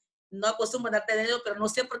 que yo no acostumbro andar de negro, pero no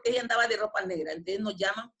sé por qué ella andaba de ropa negra. Entonces nos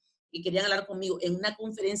llaman y querían hablar conmigo. En una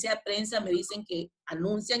conferencia de prensa me dicen que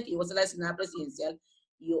anuncian que yo voy a ser la designada presidencial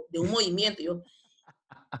y yo, de un movimiento. Yo,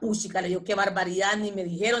 chica, le digo, qué barbaridad, ni me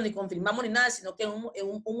dijeron, ni confirmamos, ni nada, sino que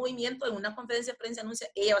un movimiento, en una conferencia de prensa anuncia,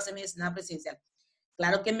 ella va a ser mi designada presidencial.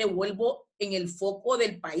 Claro que me vuelvo en el foco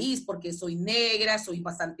del país, porque soy negra, soy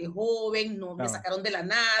bastante joven, no me sacaron de la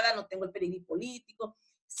nada, no tengo el pedigrí político.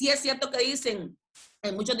 Sí es cierto que dicen,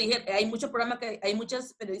 hay muchos programas, hay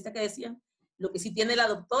muchos periodistas que decían, lo que sí tiene la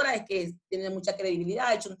doctora es que tiene mucha credibilidad,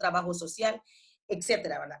 ha hecho un trabajo social,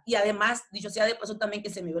 etcétera, ¿verdad? Y además, dicho sea de paso también, que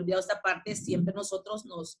se me había olvidado esta parte, siempre nosotros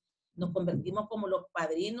nos convertimos como los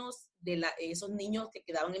padrinos de esos niños que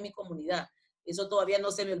quedaban en mi comunidad. Eso todavía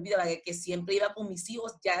no se me olvida, que siempre iba con mis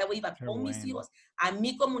hijos, ya iba con mis hijos a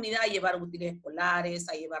mi comunidad a llevar útiles escolares,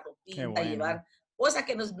 a llevar ropita, a llevar cosas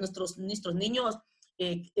que nuestros niños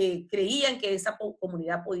creían que esa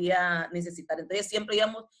comunidad podía necesitar. Entonces siempre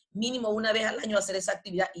íbamos mínimo una vez al año a hacer esa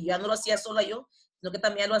actividad, y ya no lo hacía sola yo, sino que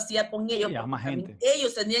también lo hacía con ellos, porque más gente.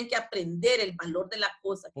 Ellos tenían que aprender el valor de las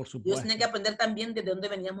cosas. Por supuesto. Ellos tenían que aprender también desde dónde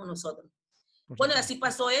veníamos nosotros. Bueno, así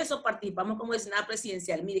pasó eso, participamos como designada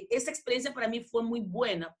presidencial. Mire, esa experiencia para mí fue muy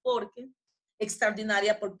buena,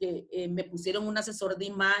 extraordinaria, porque me pusieron un asesor de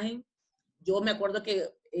imagen. Yo me acuerdo que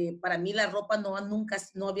para mí la ropa nunca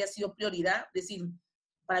había sido prioridad. Es decir,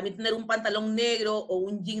 para mí tener un pantalón negro o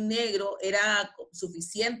un jean negro era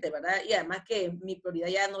suficiente, ¿verdad? Y además que mi prioridad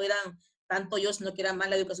ya no era tanto yo, sino que era más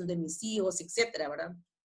la educación de mis hijos, etcétera, ¿verdad?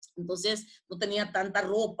 Entonces, no tenía tanta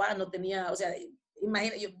ropa, no tenía, o sea,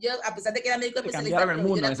 imagina, yo a pesar de que era médico especialista, el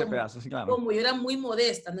mundo en ese pedazo, sí, claro. Como yo era muy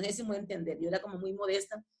modesta, no sé si me voy a entender, yo era como muy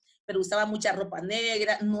modesta, pero usaba mucha ropa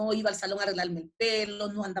negra, no iba al salón a arreglarme el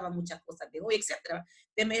pelo, no andaba muchas cosas de hoy, etcétera.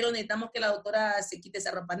 Entonces me dijeron, necesitamos que la doctora se quite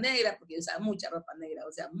esa ropa negra, porque yo usaba mucha ropa negra,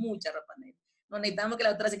 o sea, mucha ropa negra. No, necesitamos que la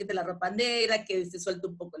doctora se quite la ropa negra, que se suelte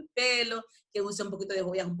un poco el pelo, que use un poquito de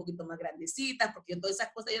joyas un poquito más grandecitas, porque yo todas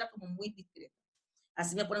esas cosas yo era como muy discreta.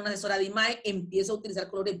 Así me pone una asesora de imagen, empiezo a utilizar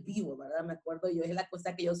colores vivos, ¿verdad? Me acuerdo yo, es la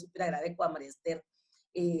cosa que yo súper agradezco a María Esther,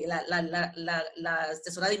 la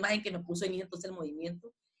asesora de imagen que me puso en entonces el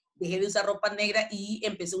movimiento. Dejé de usar ropa negra y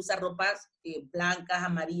empecé a usar ropas blancas,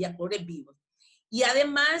 amarillas, colores vivos. Y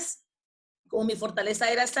además, como mi fortaleza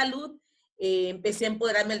era salud, empecé a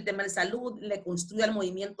empoderarme del tema de salud, le construí al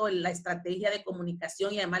movimiento la estrategia de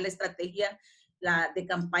comunicación y además la estrategia de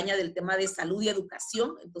campaña del tema de salud y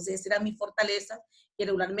educación. Entonces, esa era mi fortaleza, que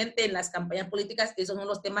regularmente en las campañas políticas esos son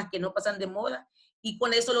los temas que no pasan de moda, y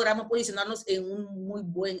con eso logramos posicionarnos en un muy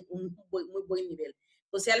buen nivel.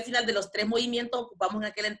 Entonces, al final de los 3 movimientos, ocupamos en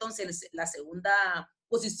aquel entonces la segunda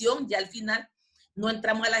posición, ya al final no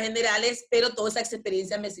entramos a las generales, pero toda esa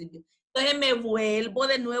experiencia me sirvió. Entonces me vuelvo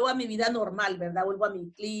de nuevo a mi vida normal, ¿verdad? Vuelvo a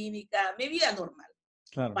mi clínica, mi vida normal.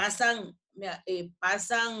 Claro.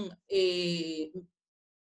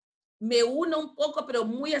 Me uno un poco, pero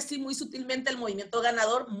muy así, muy sutilmente al movimiento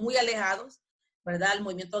ganador, muy alejados, ¿verdad? Al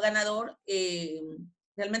movimiento ganador,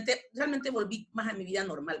 realmente volví más a mi vida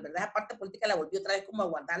normal, ¿verdad? La parte política la volví otra vez como a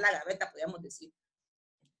guardar la gaveta, podríamos decir.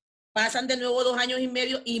 Pasan de nuevo 2 años y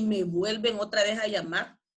medio y me vuelven otra vez a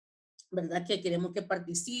llamar, ¿verdad? Que queremos que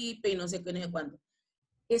participe y no sé qué, no sé cuándo.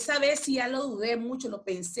 Esa vez sí ya lo dudé mucho, lo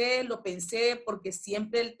pensé, porque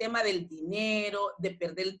siempre el tema del dinero, de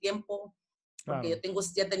perder el tiempo, porque claro,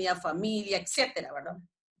 ya tenía familia, etcétera, ¿verdad?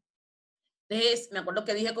 Entonces, me acuerdo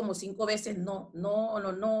que dije como 5 veces no,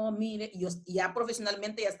 mire, y yo ya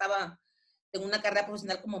profesionalmente tengo una carrera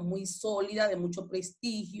profesional como muy sólida, de mucho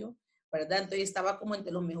prestigio, ¿verdad? Entonces estaba como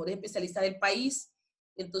entre los mejores especialistas del país,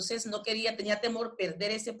 entonces tenía temor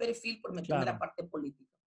perder ese perfil por meterme en la parte política.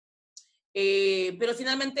 Pero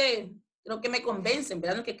finalmente creo que me convencen,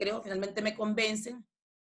 ¿verdad? Que creo, finalmente me convencen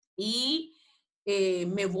y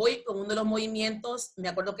me voy con uno de los movimientos. Me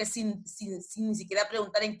acuerdo que sin ni siquiera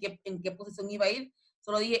preguntar en qué posición iba a ir,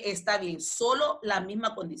 solo dije, está bien, solo la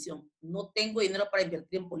misma condición. No tengo dinero para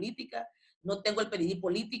invertir en política, no tengo el pedigrí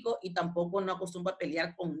político y tampoco no acostumbro a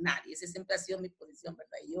pelear con nadie. Esa siempre ha sido mi posición,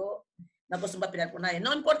 ¿verdad? Yo no acostumbro a pelear con nadie.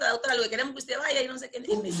 No importa, doctora, lo que queremos que usted vaya y no sé qué,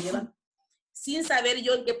 y me llevan. Sin saber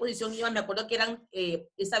yo en qué posición iba, me acuerdo que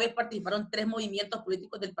esa vez participaron 3 movimientos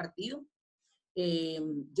políticos del partido.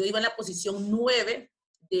 Yo iba en la posición 9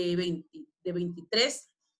 de 23,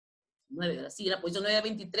 9, ¿verdad? Sí, la posición 9 de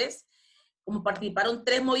 23. Como participaron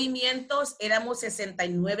 3 movimientos, éramos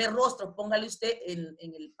 69 rostros, póngale usted,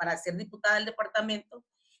 para ser diputada del departamento.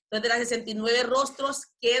 Entonces, de las 69 rostros,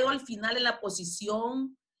 quedo al final en la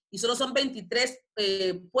posición, y solo son 23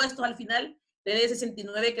 puestos al final, de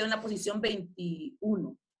 69 quedó en la posición 21.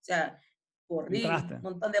 O sea, corrí un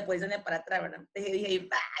montón de posiciones para atrás, ¿verdad? Entonces dije,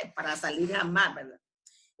 ay, para salir jamás, ¿verdad?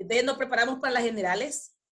 Entonces nos preparamos para las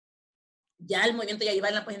generales. Ya el movimiento ya iba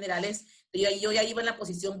en las generales, yo ya iba en la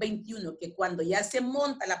posición 21, que cuando ya se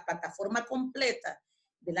monta la plataforma completa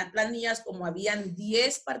de las planillas, como habían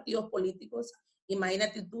 10 partidos políticos,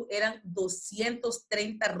 imagínate tú, eran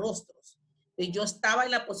 230 rostros. Yo estaba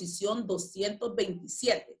en la posición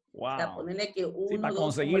 227. Wow. O sea, ponerle que uno, sí, para dos,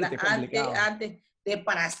 conseguirte antes de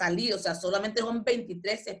para salir, o sea, solamente son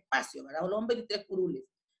 23 espacios, ¿verdad? Son 23 curules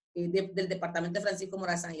del departamento de Francisco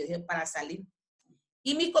Morazán. Yo dije, para salir.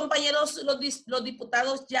 Y mis compañeros, los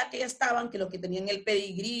diputados ya que ya estaban, que los que tenían el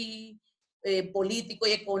pedigrí político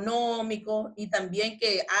y económico, y también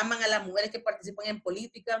que aman a las mujeres que participan en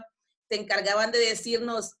política, se encargaban de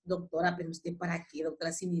decirnos, doctora, pero usted para qué,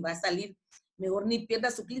 doctora, si ni va a salir, mejor ni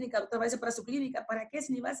pierda su clínica, doctora, váyase para su clínica, ¿para qué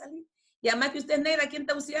si ni va a salir? Y además que usted es negra aquí en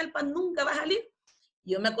Tegucigalpa, nunca va a salir.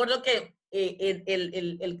 Y yo me acuerdo que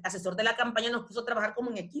el asesor de la campaña nos puso a trabajar como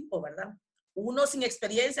en equipo, ¿verdad? Uno sin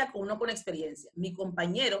experiencia con uno con experiencia. Mi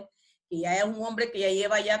compañero, que ya es un hombre que ya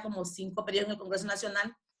lleva ya como 5 periodos en el Congreso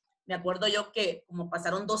Nacional, me acuerdo yo que como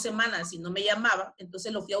pasaron 2 semanas y no me llamaba,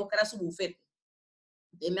 entonces lo fui a buscar a su bufete.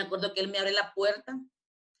 Entonces me acuerdo que él me abre la puerta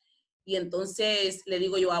y entonces le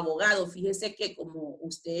digo yo, abogado, fíjese que como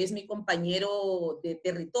usted es mi compañero de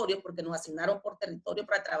territorio, porque nos asignaron por territorio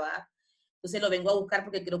para trabajar, entonces lo vengo a buscar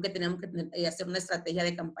porque creo que tenemos que hacer una estrategia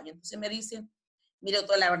de campaña. Entonces me dice, mire,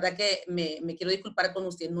 doctor, la verdad que me quiero disculpar con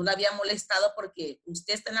usted. No la había molestado porque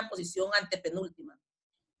usted está en la posición antepenúltima.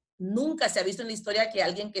 Nunca se ha visto en la historia que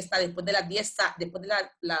alguien que está después de las 10, después de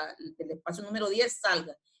del espacio número 10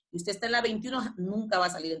 salga. Y usted está en la 21, nunca va a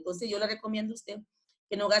salir. Entonces yo le recomiendo a usted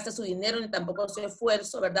que no gaste su dinero ni tampoco su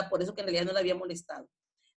esfuerzo, ¿verdad? Por eso que en realidad no la había molestado.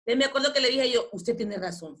 Entonces me acuerdo que le dije yo, usted tiene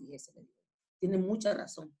razón, fíjese. Tiene mucha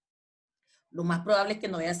razón. Lo más probable es que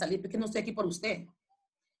no vaya a salir, porque no estoy aquí por usted.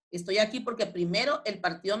 Estoy aquí porque primero el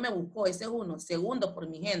partido me buscó, ese es uno. Segundo, por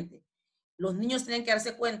mi gente. Los niños tienen que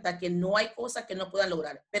darse cuenta que no hay cosas que no puedan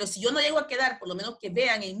lograr. Pero si yo no llego a quedar, por lo menos que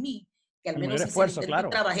vean en mí, que al menos esfuerzo, claro.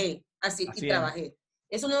 Y trabajé, así y trabajé.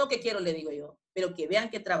 Eso no es lo que quiero, le digo yo, pero que vean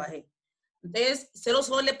que trabajé. Entonces,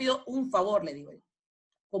 solo le pido un favor, le digo yo.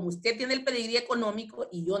 Como usted tiene el pedigrí económico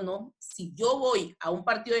y yo no, si yo voy a un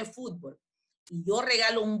partido de fútbol y yo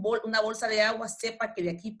regalo una bolsa de agua, sepa que de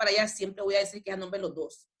aquí para allá siempre voy a decir que es a nombre de los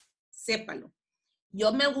dos. Sépalo.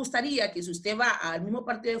 Yo me gustaría que si usted va al mismo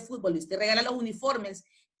partido de fútbol y usted regala los uniformes,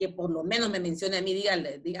 que por lo menos me mencione a mí,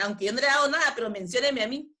 dígale, aunque yo no le he dado nada, pero mencióneme a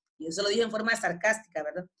mí. Y eso lo dije en forma sarcástica,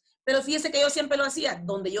 ¿verdad? Pero fíjese que yo siempre lo hacía.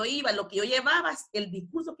 Donde yo iba, lo que yo llevaba, el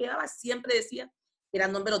discurso que llevaba, siempre decía que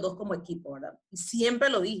eran nombre los dos como equipo, ¿verdad? Y siempre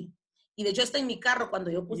lo dije. Y de hecho está en mi carro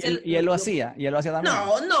cuando yo puse... ¿Y él lo hacía? ¿Y él lo hacía también?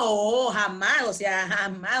 No, jamás, o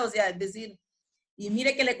sea, es decir... Y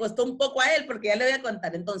mire que le costó un poco a él, porque ya le voy a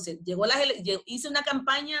contar. Entonces, hice una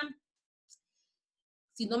campaña,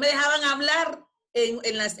 si no me dejaban hablar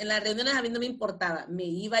en las reuniones, a mí no me importaba. Me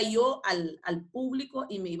iba yo al público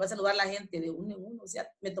y me iba a saludar a la gente de uno en uno. O sea,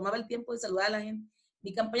 me tomaba el tiempo de saludar a la gente.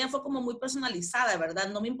 Mi campaña fue como muy personalizada, ¿verdad?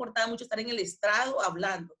 No me importaba mucho estar en el estrado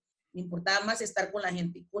hablando. Me importaba más estar con la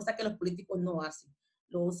gente, cosa que los políticos no hacen.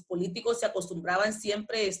 Los políticos se acostumbran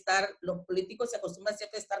siempre a estar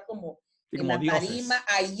como en la tarima,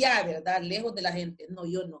 allá, ¿verdad? Lejos de la gente. No,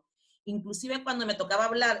 yo no. Inclusive cuando me tocaba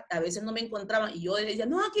hablar, a veces no me encontraban y yo decía,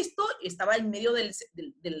 no, aquí estoy. Estaba en medio de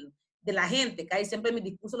la gente. Casi siempre mi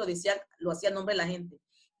discurso lo hacía en nombre de la gente.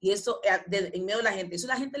 Y eso, en medio de la gente, eso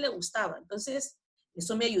a la gente le gustaba. Entonces,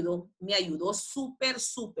 eso me ayudó súper,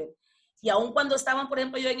 súper. Y aun cuando estaban, por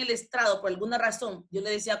ejemplo, yo en el estrado, por alguna razón, yo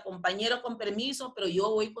le decía, compañero, con permiso, pero yo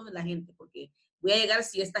voy con la gente porque voy a llegar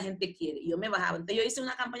si esta gente quiere. Y yo me bajaba. Entonces yo hice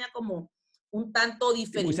una campaña como un tanto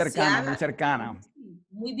diferenciada. Muy cercana.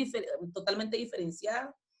 Totalmente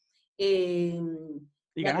diferenciada.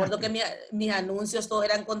 Me acuerdo que mis anuncios todos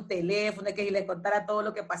eran con teléfono, que si les contara todo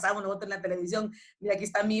lo que pasamos nosotros en la televisión. Mira, aquí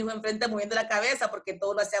está mi hijo enfrente moviendo la cabeza porque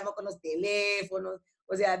todo lo hacíamos con los teléfonos.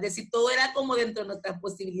 O sea, decir, todo era como dentro de nuestras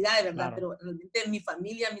posibilidades, ¿verdad? Claro. Pero realmente mi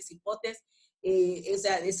familia, mis hipotes, o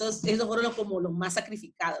sea, esos fueron como los más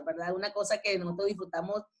sacrificados, ¿verdad? Una cosa que nosotros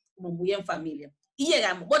disfrutamos como muy en familia. Y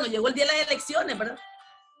llegamos, bueno, llegó el día de las elecciones, ¿verdad?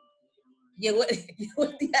 Llegó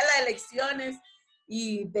el día de las elecciones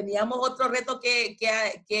y teníamos otro reto que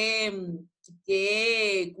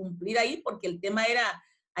cumplir ahí, porque el tema era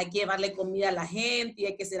hay que llevarle comida a la gente y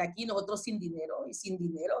hay que ser aquí, nosotros sin dinero, y sin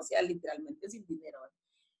dinero, o sea, literalmente sin dinero.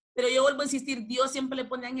 Pero yo vuelvo a insistir, Dios siempre le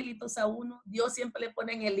pone angelitos a uno, Dios siempre le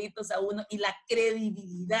pone angelitos a uno, y la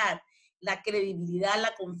credibilidad, la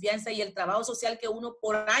confianza y el trabajo social que uno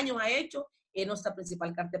por años ha hecho es nuestra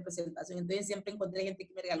principal carta de presentación. Entonces siempre encontré gente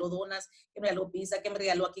que me regaló donas, que me regaló pizza, que me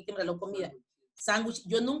regaló aquí, que me regaló comida. Sándwich.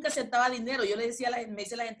 Yo nunca aceptaba dinero. Yo le decía a la gente, me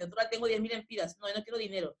dice la gente, ahora tengo 10,000 empiras. No, yo no quiero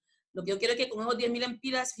dinero. Lo que yo quiero es que con esos 10,000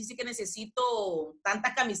 empiras, fíjate que necesito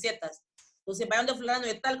tantas camisetas. Entonces, vayan de fulano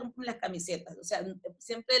de tal, compren las camisetas. O sea,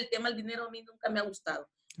 siempre el tema del dinero a mí nunca me ha gustado.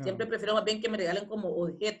 Siempre prefiero más bien que me regalen como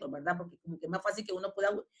objetos, ¿verdad? Porque como que es más fácil que uno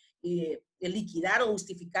pueda liquidar o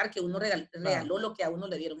justificar que uno regaló lo que a uno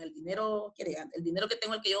le dieron. El dinero que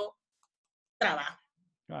tengo, el que yo trabajo.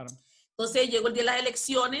 Claro. Entonces llegó el día de las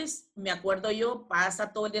elecciones, me acuerdo yo,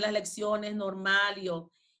 pasa todo el día de las elecciones, normal, y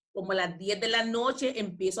yo como a las 10 de la noche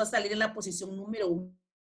empiezo a salir en la posición número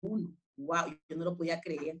 1. Wow, yo no lo podía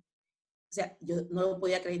creer. O sea, yo no lo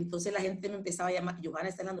podía creer. Entonces la gente me empezaba a llamar, Johanna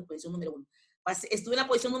está en la posición número 1. Estuve en la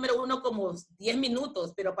posición número 1 como 10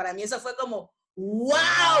 minutos, pero para mí eso fue como,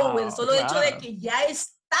 wow, el solo hecho de que ya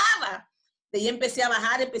estaba. De ahí empecé a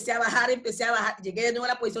bajar. Llegué de nuevo a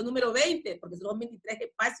la posición número 20, porque son 23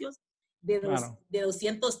 espacios de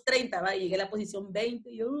 230, ¿va? Y llegué a la posición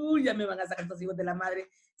 20 y ya me van a sacar estos hijos de la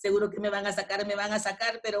madre. Seguro que me van a sacar,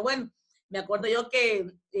 pero bueno, me acuerdo yo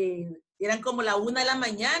que eran como la 1 de la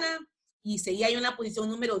mañana y seguía yo en la posición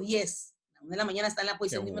número 10. A la 1 de la mañana está en la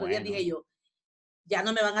posición número 10, dije yo, ya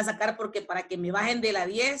no me van a sacar porque para que me bajen de la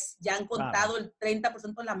 10 ya han contado el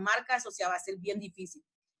 30% de las marcas, o sea, va a ser bien difícil.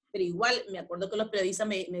 Pero igual, me acuerdo que los periodistas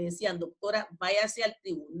me decían, doctora, váyase al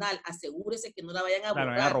tribunal, asegúrese que no la vayan a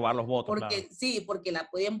borrar. Claro, a robar los votos, porque, sí, porque la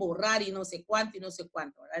pueden borrar y no sé cuánto,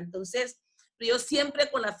 ¿verdad? Entonces, pero yo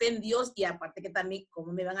siempre con la fe en Dios, y aparte que también,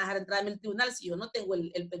 ¿cómo me van a dejar entrar en el tribunal si yo no tengo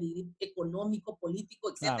el pedigrí económico,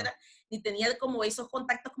 político, etcétera? Ni tenía como esos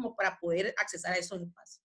contactos como para poder accesar a esos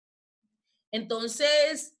espacios.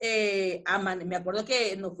 Entonces, me acuerdo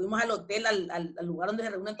que nos fuimos al hotel, al lugar donde se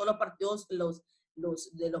reúnen todos los partidos,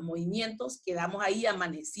 de los movimientos, quedamos ahí,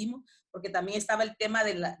 amanecimos, porque también estaba el tema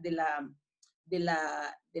de la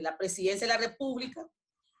presidencia de la República.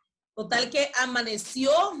 Total que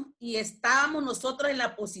amaneció y estábamos nosotros en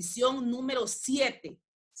la posición número 7.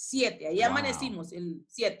 Ahí amanecimos, el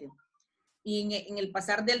 7. Y en el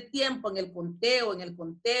pasar del tiempo, en el conteo,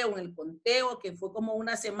 que fue como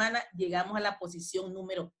una semana, llegamos a la posición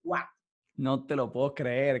número 4. No te lo puedo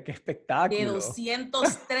creer, qué espectáculo. De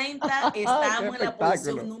 230 estábamos en la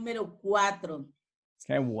posición número 4.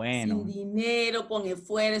 Qué bueno. Sin dinero, con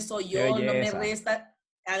esfuerzo, yo no me resta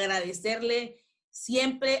agradecerle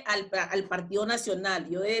siempre al Partido Nacional.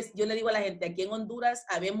 Yo le digo a la gente, aquí en Honduras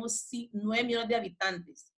habemos 9 millones de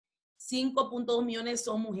habitantes, 5.2 millones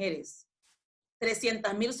son mujeres,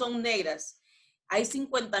 300,000 son negras. Hay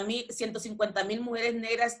 150,000 mujeres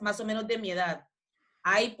negras más o menos de mi edad.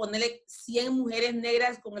 Hay, ponerle 100 mujeres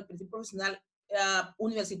negras con el perfil profesional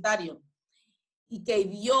universitario. Y que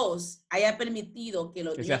Dios haya permitido que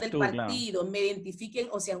los niños del partido me identifiquen,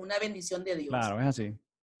 o sea, una bendición de Dios. Claro, es así.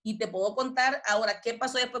 Y te puedo contar ahora qué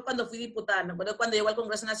pasó después cuando fui diputada. Me acuerdo cuando llegó al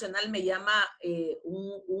Congreso Nacional, me llama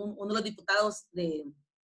uno de los diputados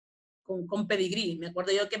con pedigrí. Me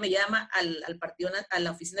acuerdo yo que me llama al partido, a la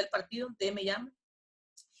oficina del partido, entonces me llama.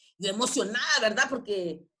 Yo emocionada, ¿verdad?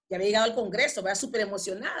 Porque ya había llegado al Congreso, ¿verdad? Súper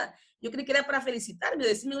emocionada. Yo creí que era para felicitarme,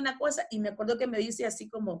 decirme una cosa, y me acuerdo que me dice así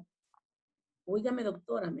como, óigame,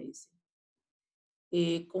 doctora, me dice,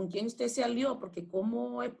 ¿con quién usted se alió? Porque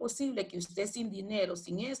 ¿cómo es posible que usted sin dinero,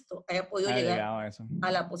 sin esto, haya podido llegar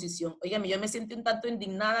a la posición? Óigame, yo me sentí un tanto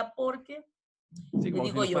indignada porque... Sí, como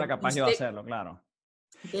si no fuera capaz yo de hacerlo, claro.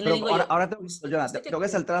 Pero ahora tengo que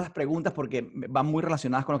saltar las preguntas porque van muy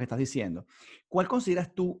relacionadas con lo que estás diciendo. ¿Cuál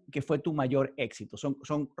consideras tú que fue tu mayor éxito?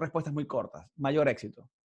 Son respuestas muy cortas. Mayor éxito.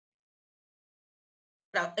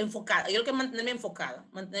 Enfocada. Yo creo que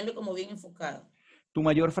mantenerme como bien enfocada. ¿Tu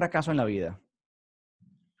mayor fracaso en la vida?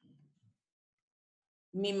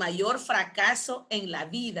 Mi mayor fracaso en la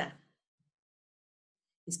vida.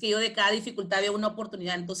 Es que yo de cada dificultad veo una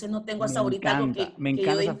oportunidad, entonces no tengo hasta ahorita algo que... Me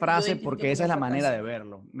encanta esa frase porque esa es la manera de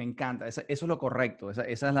verlo. Me encanta, eso es lo correcto, esa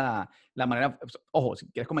es la manera... Ojo, si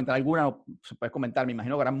quieres comentar alguna, puedes comentar, me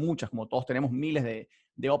imagino que habrá muchas, como todos tenemos miles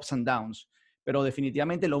de ups and downs, pero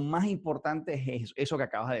definitivamente lo más importante es eso que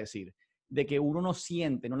acabas de decir, de que uno no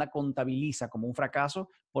siente, no la contabiliza como un fracaso,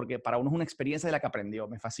 porque para uno es una experiencia de la que aprendió,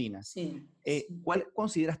 me fascina. Sí. ¿Cuál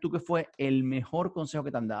consideras tú que fue el mejor consejo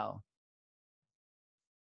que te han dado?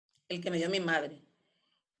 El que me dio mi madre.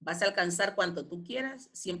 Vas a alcanzar cuanto tú quieras,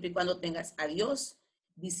 siempre y cuando tengas a Dios,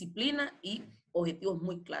 disciplina y objetivos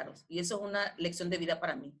muy claros. Y eso es una lección de vida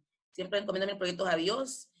para mí. Siempre encomiendo mis proyectos a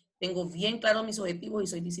Dios, tengo bien claros mis objetivos y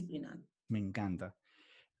soy disciplinado. Me encanta.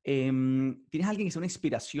 ¿Tienes alguien que sea una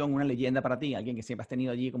inspiración, una leyenda para ti? ¿Alguien que siempre has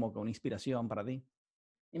tenido allí como que una inspiración para ti?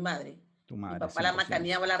 Mi madre. Tu Mi madre, papá la 100%.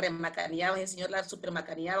 macaneaba, la remacaneaba, el señor la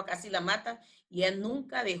supermacaneaba, casi la mata, y él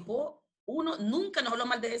nunca dejó, nunca nos habló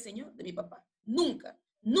mal de ese señor, de mi papá. Nunca,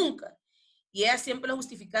 nunca. Y ella siempre lo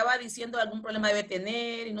justificaba diciendo algún problema debe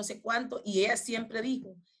tener y no sé cuánto, y ella siempre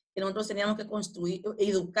dijo que nosotros teníamos que construir,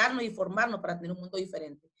 educarnos y formarnos para tener un mundo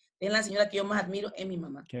diferente. Es la señora que yo más admiro, es mi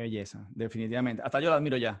mamá. Qué belleza, definitivamente. Hasta yo la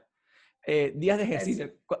admiro ya. Días de Gracias.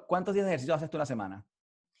 ejercicio. ¿Cuántos días de ejercicio haces tú a la semana?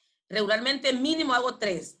 Regularmente mínimo hago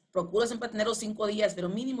 3. Procuro siempre tener los 5 días, pero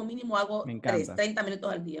mínimo Me hago 3, encanta. 30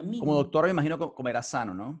 minutos al día, Como mínimo. doctor me imagino que comerás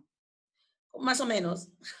sano, ¿no? Más o menos,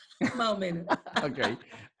 más o menos. Ok.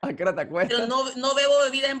 ¿A qué hora te Pero acuestas? no bebo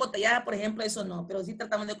bebidas embotelladas, por ejemplo, eso no. Pero sí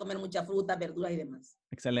tratamos de comer mucha fruta, verduras y demás.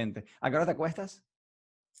 Excelente. ¿A qué hora te acuestas?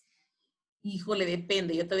 Híjole,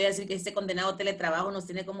 depende. Yo te voy a decir que este condenado teletrabajo nos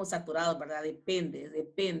tiene como saturados, ¿verdad? Depende.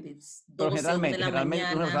 Pero 12, 1 de generalmente, la generalmente tú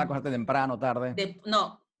eres una persona que mañana. acostarte temprano, tarde.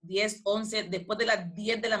 No, 10, 11, después de las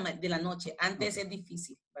 10 de la noche. Ok. Antes es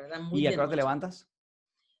difícil, ¿verdad? Muy ¿Y a de qué hora te noche. levantas?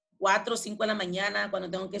 4 o 5 de la mañana, cuando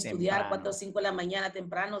tengo que estudiar, 4 o Temprano. 5 de la mañana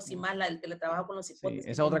temprano, sin más el teletrabajo con los Sí, hipotes, esa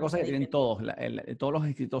que es tienen otra que cosa estar que ahí tienen pendientes. todos. Todos los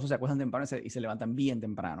exitosos se acuestan temprano y se levantan bien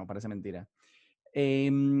temprano, parece mentira.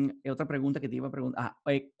 Otra pregunta que te iba a preguntar.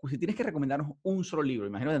 Si tienes que recomendarnos un solo libro,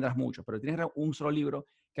 imagino que tendrás muchos, pero tienes un solo libro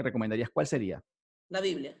que recomendarías, ¿cuál sería? La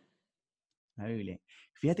Biblia. La Biblia.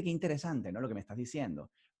 Fíjate qué interesante, ¿no? Lo que me estás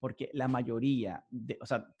diciendo. Porque la mayoría, o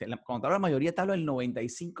sea, cuando te hablo de la mayoría, te hablo del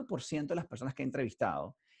 95% de las personas que he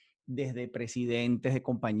entrevistado, desde presidentes de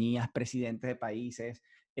compañías, presidentes de países,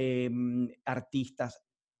 artistas,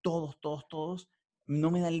 todos, no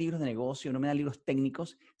me dan libros de negocio, no me dan libros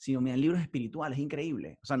técnicos, sino me dan libros espirituales. Es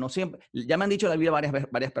increíble. O sea, no siempre, ya me han dicho la Biblia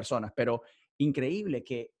varias personas, pero increíble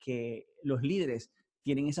que los líderes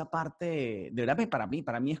tienen esa parte, de verdad, para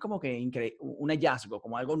mí es como que un hallazgo,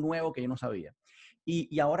 como algo nuevo que yo no sabía.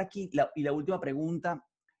 Y ahora aquí, la última pregunta,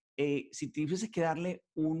 si tuvieses que darle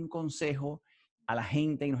un consejo a la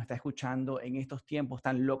gente que nos está escuchando en estos tiempos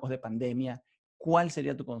tan locos de pandemia, ¿cuál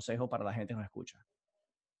sería tu consejo para la gente que nos escucha?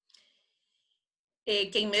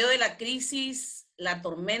 Que en medio de la crisis, la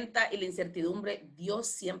tormenta y la incertidumbre, Dios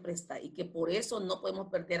siempre está y que por eso no podemos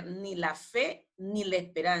perder ni la fe ni la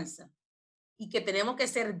esperanza y que tenemos que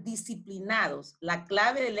ser disciplinados. La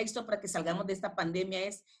clave del éxito para que salgamos de esta pandemia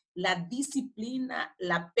es la disciplina,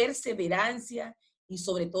 la perseverancia y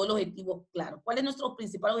sobre todo el objetivo claro. ¿Cuál es nuestro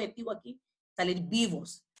principal objetivo aquí? Salir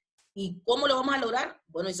vivos. ¿Y cómo lo vamos a lograr?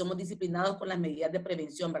 Bueno, y somos disciplinados con las medidas de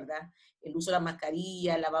prevención, ¿verdad? El uso de la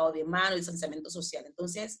mascarilla, el lavado de manos, el distanciamiento social.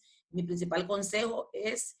 Entonces, mi principal consejo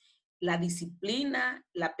es la disciplina,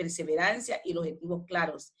 la perseverancia y los objetivos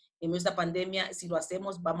claros. En esta pandemia, si lo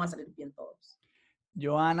hacemos, vamos a salir bien todos.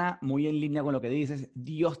 Joana, muy en línea con lo que dices,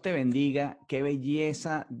 Dios te bendiga, qué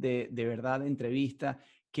belleza de verdad de entrevista,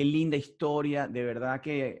 qué linda historia, de verdad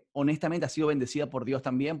que honestamente has sido bendecida por Dios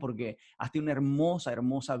también porque has tenido una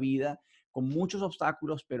hermosa vida con muchos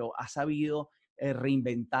obstáculos, pero has sabido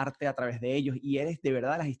reinventarte a través de ellos y eres de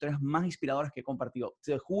verdad las historias más inspiradoras que he compartido.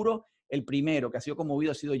 Te juro, el primero que ha sido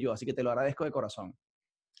conmovido ha sido yo, así que te lo agradezco de corazón.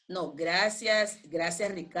 No, gracias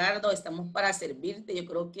Ricardo, estamos para servirte. Yo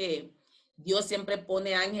creo que Dios siempre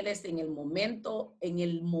pone ángeles en el momento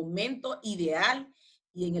ideal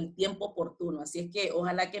y en el tiempo oportuno. Así es que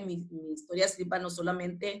ojalá que mi historia sirva no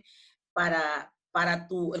solamente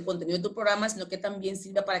el contenido de tu programa, sino que también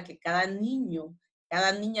sirva para que cada niño,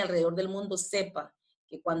 cada niña alrededor del mundo sepa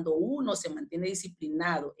que cuando uno se mantiene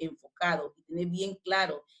disciplinado, enfocado y tiene bien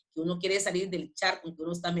claro que uno quiere salir del charco en que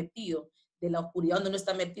uno está metido, de la oscuridad donde uno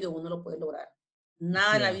está metido, uno lo puede lograr.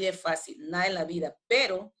 Nada Así en la vida es. es fácil, nada en la vida,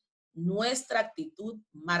 pero nuestra actitud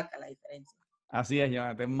marca la diferencia. Así es,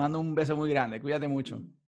 Joana. Te mando un beso muy grande. Cuídate mucho.